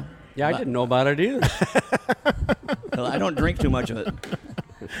 ROCKN. Yeah, I didn't know about it either. Well, I don't drink too much of it.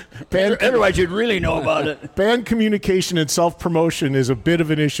 Everybody should really know about it. Band communication and self-promotion is a bit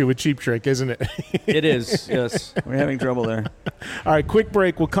of an issue with Cheap Trick, isn't it? It is, yes. We're having trouble there. All right, quick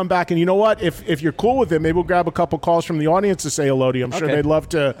break. We'll come back. And you know what? If you're cool with it, maybe we'll grab a couple calls from the audience to say hello to you. I'm sure they'd love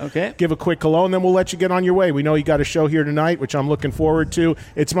to give a quick hello, and then we'll let you get on your way. We know you got a show here tonight, which I'm looking forward to.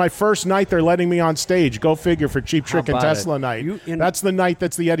 It's my first night they're letting me on stage. Go figure for Cheap Trick and Tesla night. That's the night.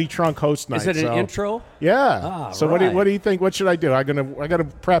 That's the Eddie Trunk host night. Is it an intro? Yeah. So right. what do you think? What should I do? I got to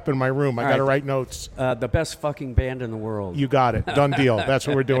prep in my room. I got to write notes. The best fucking band in the world. You got it. Done deal. That's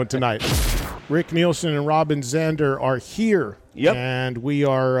what we're doing tonight. Rick Nielsen and Robin Zander are here. Yep. And we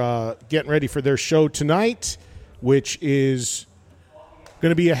are getting ready for their show tonight, which is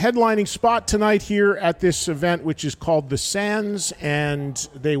going to be a headlining spot tonight here at this event, which is called The Sands, and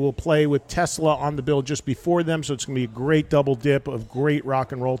they will play with Tesla on the bill just before them, so it's going to be a great double dip of great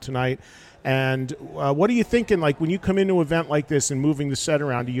rock and roll tonight. And what are you thinking, like, when you come into an event like this and moving the set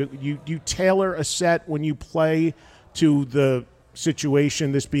around? Do you tailor a set when you play to the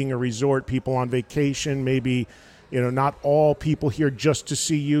situation, this being a resort, people on vacation, maybe, not all people here just to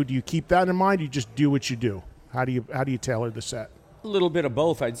see you? Do you keep that in mind? You just do what you do? How do you tailor the set? A little bit of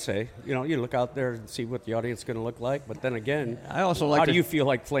both, I'd say. You look out there and see what the audience is going to look like. But then again, I also like how do you feel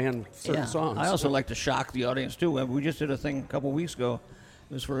like playing certain songs? I also like to shock the audience, too. We just did a thing a couple weeks ago.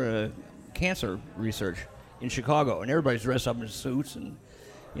 It was for cancer research in Chicago, and everybody's dressed up in suits, and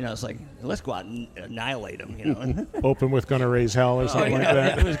it's like, let's go out and annihilate them. Open with "Gonna Raise Hell" or something like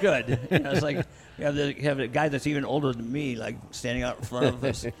that. It was good. It's like you have a guy that's even older than me, like standing out in front of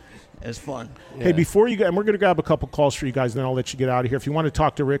us. It's fun. Hey, before you go, and we're going to grab a couple calls for you guys, then I'll let you get out of here. If you want to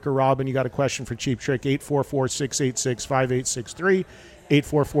talk to Rick or Robin, you got a question for Cheap Trick, 844-686-5863,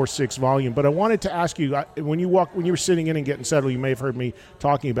 8446-VOLUME. But I wanted to ask you, when you were sitting in and getting settled, you may have heard me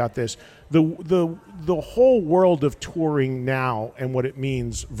talking about this. The whole world of touring now and what it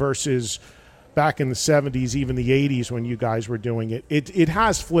means versus back in the 70s, even the 80s when you guys were doing it, it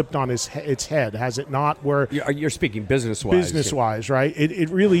has flipped on its head, has it not? Where you're speaking business-wise. Business-wise, right? It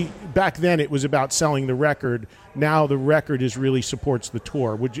really, back then it was about selling the record. Now the record really supports the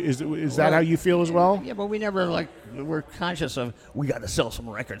tour. Is that how you feel as well? Yeah, but we never, we're conscious of, we got to sell some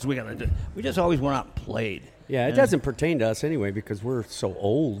records. We just always went out and played. Yeah, it doesn't pertain to us anyway because we're so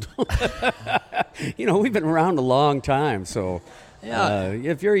old. We've been around a long time, so... Yeah.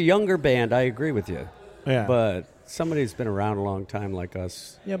 If you're a younger band, I agree with you. Yeah. But somebody who's been around a long time like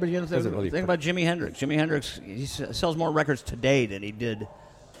us. Yeah, but think about Jimi Hendrix. Jimi Hendrix, he sells more records today than he did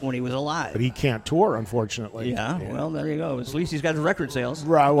when he was alive. But he can't tour, unfortunately. Yeah. Well, there you go. At least he's got his record sales.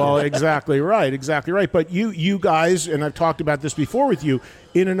 Right. Well, exactly right. But you guys, and I've talked about this before with you,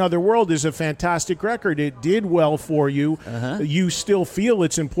 In Another World is a fantastic record. It did well for you. You still feel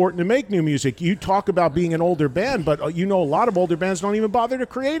it's important to make new music. You talk about being an older band, but a lot of older bands don't even bother to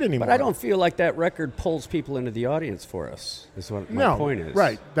create anymore. But I don't feel like that record pulls people into the audience for us, is what my point is.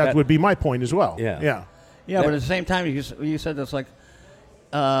 Right. That would be my point as well. Yeah. Yeah, but at the same time, you said that's like,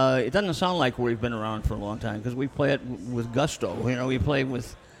 it doesn't sound like we've been around for a long time because we play it with gusto. We play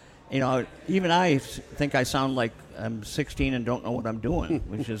with, even I think I sound like I'm 16 and don't know what I'm doing,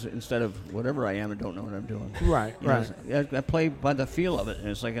 which is instead of whatever I am and don't know what I'm doing. Right. I play by the feel of it, and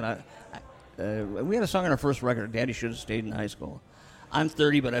it's like, we had a song on our first record, Daddy Should Have Stayed in High School. I'm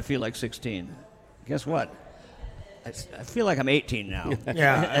 30, but I feel like 16. Guess what? I feel like I'm 18 now.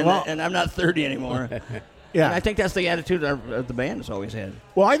 Yeah. And I'm not 30 anymore. Yeah. And I think that's the attitude of the band has always had.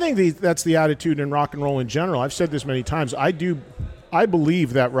 Well, I think that's the attitude in rock and roll in general. I've said this many times. I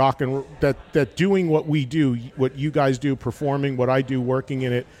believe that that doing what we do, what you guys do, performing, what I do, working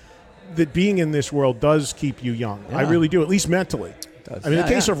in it, that being in this world does keep you young. Yeah. I really do, at least mentally. I mean, in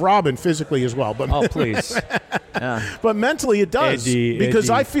the case of Robin, physically as well. But please. But mentally, it does. Because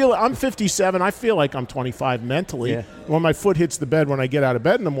Eddie. I feel I'm 57. I feel like I'm 25 mentally. Yeah. When my foot hits the bed when I get out of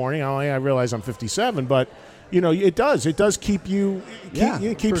bed in the morning, I realize I'm 57. But it does. It does keep you.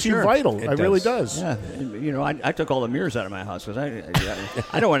 It keeps you vital. It really does. Yeah. I took all the mirrors out of my house because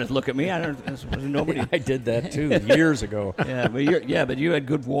I don't want to look at me. Nobody. I did that too years ago. But you had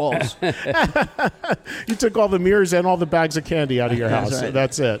good walls. You took all the mirrors and all the bags of candy out of your house. That's right.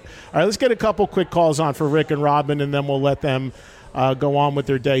 That's it. All right, let's get a couple quick calls on for Rick and Robin, and then we'll let them go on with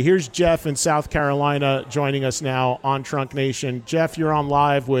their day. Here's Jeff in South Carolina joining us now on Trunk Nation. Jeff, you're on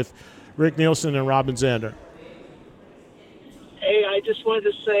live with Rick Nielsen and Robin Zander. Hey, I just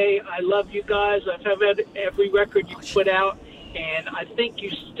wanted to say I love you guys. I've had every record you put out, and I think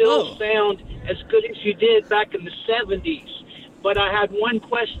you still sound as good as you did back in the 70s. But I had one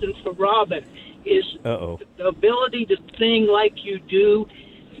question for Robin. Is the ability to sing like you do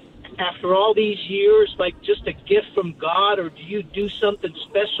after all these years like just a gift from God, or do you do something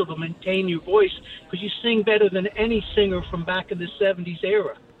special to maintain your voice? Because you sing better than any singer from back in the 70s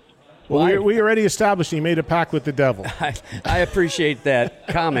era. Well, we already established he made a pact with the devil. I appreciate that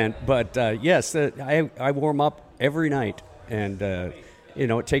comment, but yes, I warm up every night, and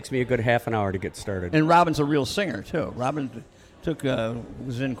it takes me a good half an hour to get started. And Robin's a real singer too. Robin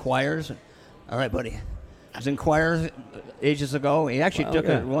was in choirs. All right, buddy. Was in choirs ages ago. He actually took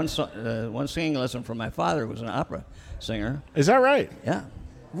one singing lesson from my father, who was an opera singer. Is that right? Yeah.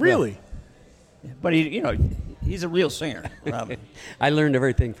 Really? Well, but he's a real singer, Robin. I learned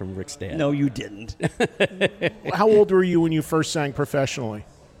everything from Rick's dad. No, you didn't. How old were you when you first sang professionally?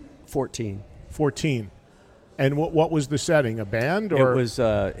 14. 14. And what was the setting? A band? Or? It was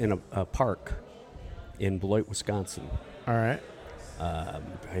in a park in Beloit, Wisconsin. All right. I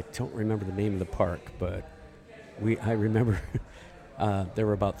don't remember the name of the park, but I remember there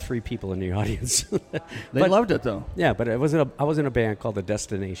were about 3 people in the audience. They loved it, though. Yeah, but I was in a band called the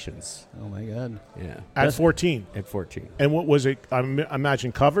Destinations. Oh, my God. Yeah. At 14? At 14. And what was it? I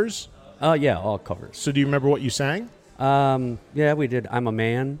imagine covers? Yeah, all covers. So do you remember what you sang? Yeah, we did I'm a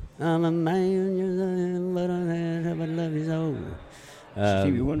Man. I'm a man, but I love you so.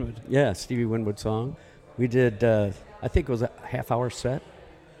 Stevie Winwood. Yeah, Stevie Winwood song. We did, I think it was a half-hour set.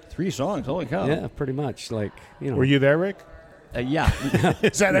 3 songs, holy cow. Yeah, pretty much. Were you there, Rick? Yeah.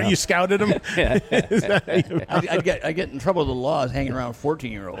 Is that how you scouted him? Yeah. Is that how you- I get in trouble with the law hanging around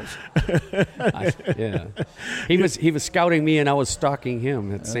 14-year-olds. Yeah, he was scouting me, and I was stalking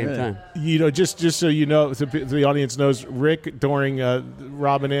him at the same time. You know, just so you know, so the audience knows, Rick during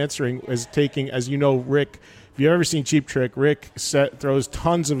Robin answering is taking, as you know, Rick. If you've ever seen Cheap Trick, Rick throws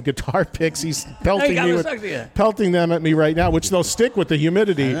tons of guitar picks. He's pelting pelting them at me right now, which they'll stick with the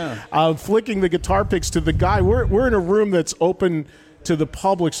humidity. Flicking the guitar picks to the guy. We're in a room that's open to the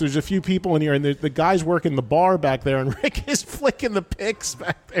public, so there's a few people in here, and the guy's working the bar back there, and Rick is flicking the picks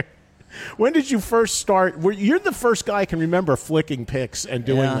back there. When did you first start? You're the first guy I can remember flicking picks and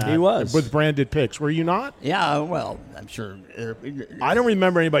doing that. He was. With branded picks. Were you not? Yeah, well, I'm sure. I don't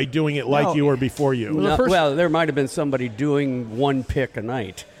remember anybody doing it like you or before you. Well, there might have been somebody doing one pick a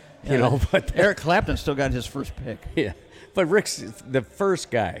night, you know. But Eric Clapton still got his first pick. Yeah, but Rick's the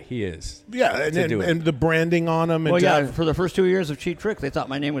first guy. He is. Yeah, and the branding on him. And Well, yeah, for the first 2 years of Cheap Trick, they thought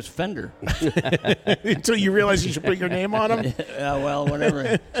my name was Fender. Until you realize you should put your name on them? Yeah, well,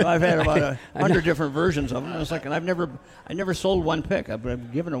 whatever. So I've had about 100 different versions of them. I was like, and I never sold one pick.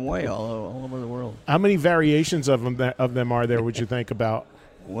 I've given them away all over the world. How many variations of them are there, would you think about?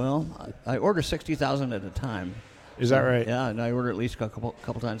 Well, I order 60,000 at a time. Is that right? Yeah, and I order at least a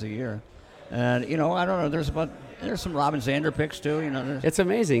couple times a year. And, you know, I don't know, there's some Robin Zander picks, too. You know, it's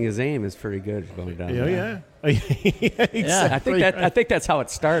amazing. His aim is pretty good going down. Yeah. Exactly. I think that's how it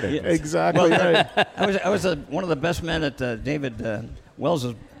started. Yeah, exactly. Right. I was one of the best men at David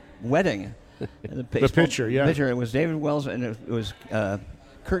Wells' wedding. The picture, yeah. Picture. It was David Wells, and it was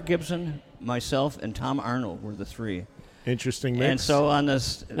Kirk Gibson, myself, and Tom Arnold were the three. Interesting mix. And so on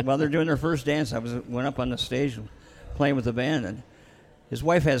this, while they're doing their first dance, I went up on the stage playing with the band, and his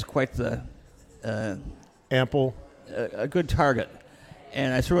wife has quite the ample, a good target.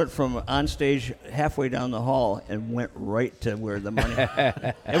 And I threw it from on stage halfway down the hall and went right to where the money.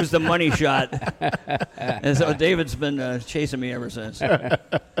 It was the money shot. And so David's been chasing me ever since.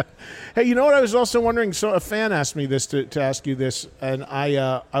 Hey, you know what I was also wondering? So a fan asked me this to ask you this, and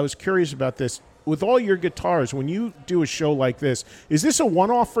I was curious about this. With all your guitars, when you do a show like this, is this a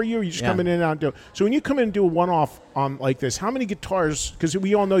one-off for you, or you just coming in and out and do? So when you come in and do a one-off like this, how many guitars? Because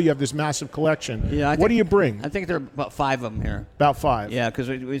we all know you have this massive collection. Yeah. What do you bring? I think there are about 5 of them here. About 5. Yeah, because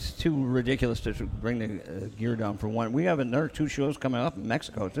it's too ridiculous to bring the gear down for one. We have another 2 shows coming up in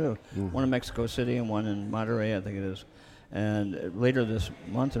Mexico too. One in Mexico City and one in Monterrey, I think it is, and later this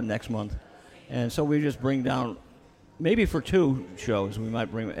month or next month. And so we just bring down. Maybe for 2 shows, we might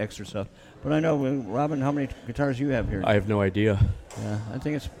bring extra stuff. But I know, Robin, how many guitars do you have here? I have no idea. Yeah,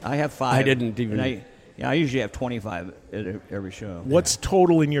 I have 5. I didn't even. I usually have 25 at every show. What's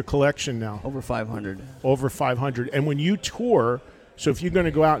total in your collection now? Over 500. Over 500. And when you tour, so if you're going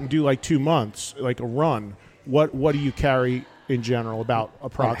to go out and do like 2 months, like a run, what do you carry in general? About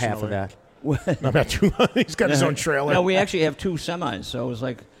approximately half of that. About 2 months. He's got his own trailer. No, we actually have 2 semis, so it was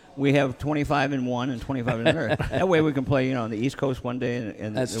like. We have 25 in one and 25 in another. That way we can play, on the East Coast one day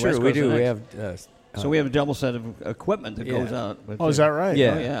and that's the true. West Coast We do. the We next. have. So we have a double set of equipment that goes out. Oh, is that right?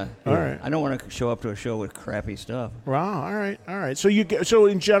 Yeah. Oh, yeah. All right. I don't want to show up to a show with crappy stuff. Wow. All right. So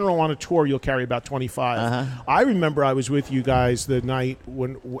in general on a tour you'll carry about 25. I remember I was with you guys the night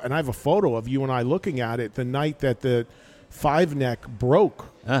and I have a photo of you and I looking at it the night that the 5-neck broke.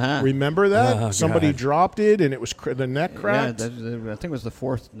 Remember that? Oh, somebody God. dropped it and it was the neck cracked. Yeah, I think it was the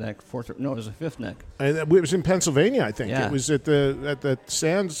 4th neck. No, it was the 5th neck. And it was in Pennsylvania, I think. Yeah. It was at the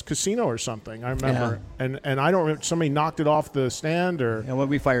Sands Casino or something. I remember. Yeah. And I don't remember. Somebody knocked it off the stand or. Yeah, well,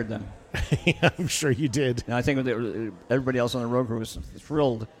 we fired them. I'm sure you did. And I think everybody else on the road crew was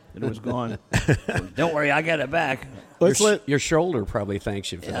thrilled that it was gone. Don't worry, I got it back. Your shoulder probably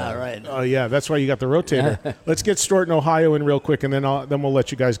thanks you for that. Yeah, right. Oh, yeah, that's why you got the rotator. Let's get Stort in Ohio in real quick, and then we'll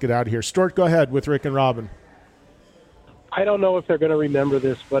let you guys get out of here. Stort, go ahead with Rick and Robin. I don't know if they're going to remember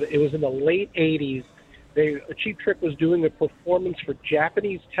this, but it was in the late 80s. Cheap Trick was doing a performance for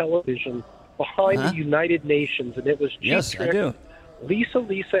Japanese television behind the United Nations, and it was Cheap Trick, I do. Lisa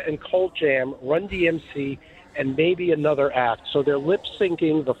and Colt Jam, Run DMC, and maybe another act. So they're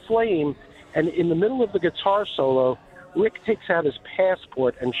lip-syncing The Flame, and in the middle of the guitar solo, Rick takes out his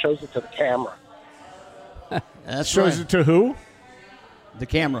passport and shows it to the camera. Shows it to who? The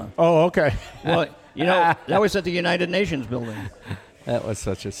camera. Oh, okay. Well, that was at the United Nations building. That was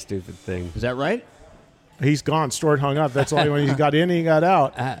such a stupid thing. Is that right? He's gone. Stort hung up. That's the only one he got in and he got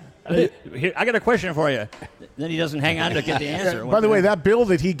out. Here, I got a question for you. Then he doesn't hang on to get the answer. By the way, that bill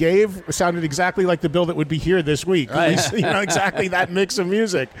that he gave sounded exactly like the bill that would be here this week. Right. Exactly that mix of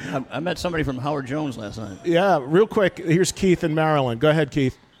music. I met somebody from Howard Jones last night. Yeah, real quick, here's Keith in Maryland. Go ahead,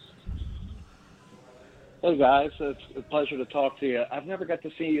 Keith. Hey guys, it's a pleasure to talk to you. I've never got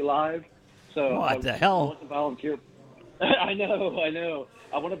to see you live, so What the hell? I want to volunteer. I know.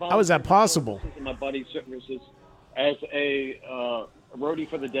 I want to volunteer. How is that possible? For my buddy's services as a roadie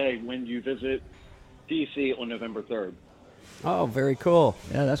for the day when you visit DC on November 3rd. Oh, very cool.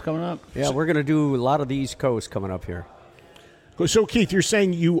 Yeah, that's coming up. Yeah, we're going to do a lot of the East Coast coming up here. So, Keith, you're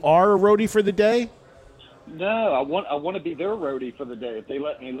saying you are a roadie for the day? No, I want to be their roadie for the day if they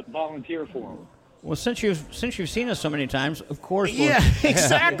let me volunteer for them. Well, since you've seen us so many times, of course. Yeah,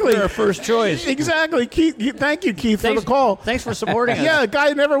 exactly. We're our first choice. Exactly, Keith. Thank you, Keith, for the call. Thanks for supporting us. Yeah, a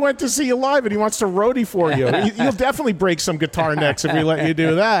guy never went to see you live, and he wants to roadie for you. You'll definitely break some guitar necks if we let you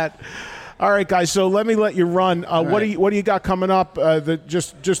do that. All right, guys. So let me let you run. What do you got coming up?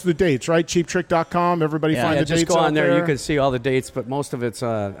 Just the dates, right? CheapTrick.com. Everybody find the dates. Just go on there. You can see all the dates, but most of it's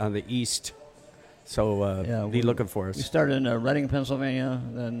on the east. So be looking for us. We started in Reading, Pennsylvania,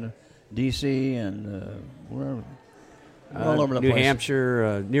 then D.C. and wherever. All over the New place.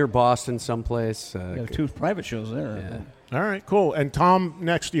 Hampshire, near Boston, someplace. We have 2 private shows there. Yeah. All right, cool. And Tom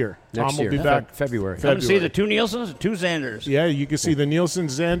next year. Next Tom will year, be back February. Come to see the 2 Nielsen's, 2 Xanders. Yeah, you can see the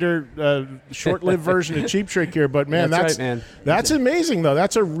Nielsen-Xander short-lived version of Cheap Trick here. But, man, That's right, man. That's amazing, though.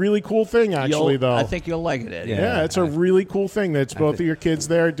 That's a really cool thing, actually, though. I think you'll like it, Eddie. Yeah, it's a really cool thing. That's both of your kids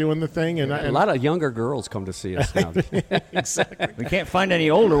there doing the thing. And a lot of younger girls come to see us now. Exactly. We can't find any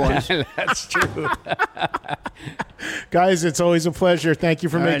older ones. That's true. Guys, it's always a pleasure. Thank you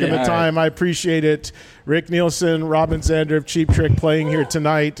for making the time. I appreciate it. Rick Nielsen, Robin Xander of Cheap Trick playing here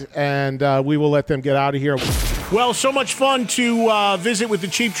tonight, and we will let them get out of here. Well, so much fun to visit with the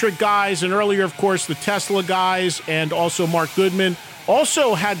Cheap Trick guys, and earlier, of course, the Tesla guys, and also Mark Goodman.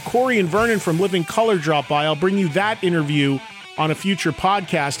 Also had Corey and Vernon from Living Color drop by. I'll bring you that interview on a future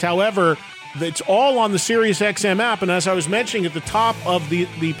podcast. However, it's all on the SiriusXM app, and as I was mentioning at the top of the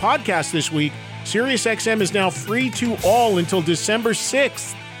podcast this week, SiriusXM is now free to all until December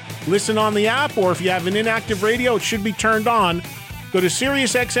 6th. Listen on the app, or if you have an inactive radio, it should be turned on. Go to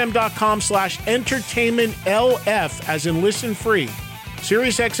SiriusXM.com/entertainmentlf, as in listen free.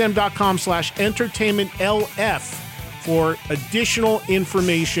 SiriusXM.com/entertainmentlf for additional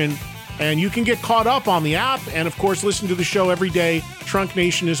information. And you can get caught up on the app and, of course, listen to the show every day. Trunk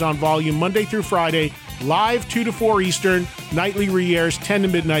Nation is on volume Monday through Friday, live 2 to 4 Eastern, nightly re-airs 10 to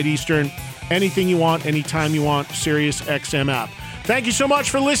midnight Eastern. Anything you want, anytime you want, SiriusXM app. Thank you so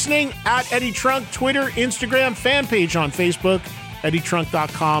much for listening. At Eddie Trunk, Twitter, Instagram, fan page on Facebook.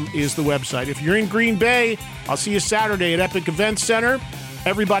 EddieTrunk.com is the website. If you're in Green Bay, I'll see you Saturday at Epic Events Center.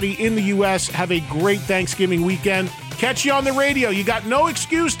 Everybody in the U.S., have a great Thanksgiving weekend. Catch you on the radio. You got no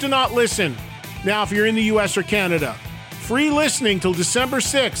excuse to not listen. Now, if you're in the U.S. or Canada, free listening till December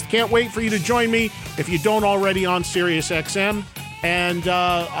 6th. Can't wait for you to join me if you don't already on SiriusXM. And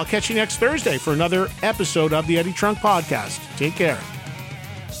I'll catch you next Thursday for another episode of the Eddie Trunk Podcast. Take care.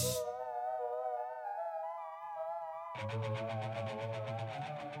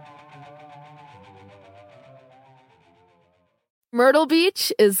 Myrtle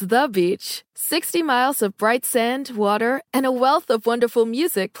Beach is the beach. 60 miles of bright sand, water, and a wealth of wonderful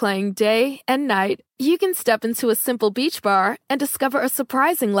music playing day and night. You can step into a simple beach bar and discover a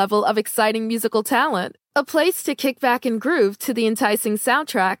surprising level of exciting musical talent. A place to kick back and groove to the enticing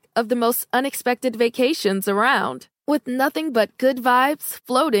soundtrack of the most unexpected vacations around. With nothing but good vibes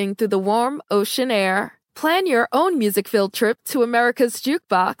floating through the warm ocean air. Plan your own music-filled trip to America's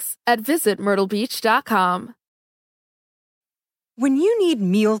Jukebox at visitmyrtlebeach.com. When you need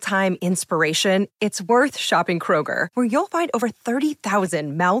mealtime inspiration, it's worth shopping Kroger, where you'll find over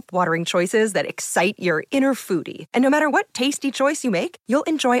 30,000 mouth-watering choices that excite your inner foodie. And no matter what tasty choice you make, you'll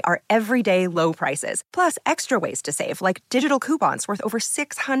enjoy our everyday low prices, plus extra ways to save, like digital coupons worth over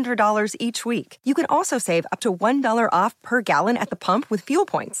 $600 each week. You can also save up to $1 off per gallon at the pump with fuel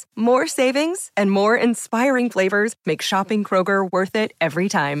points. More savings and more inspiring flavors make shopping Kroger worth it every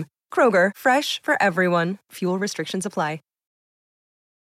time. Kroger, fresh for everyone. Fuel restrictions apply.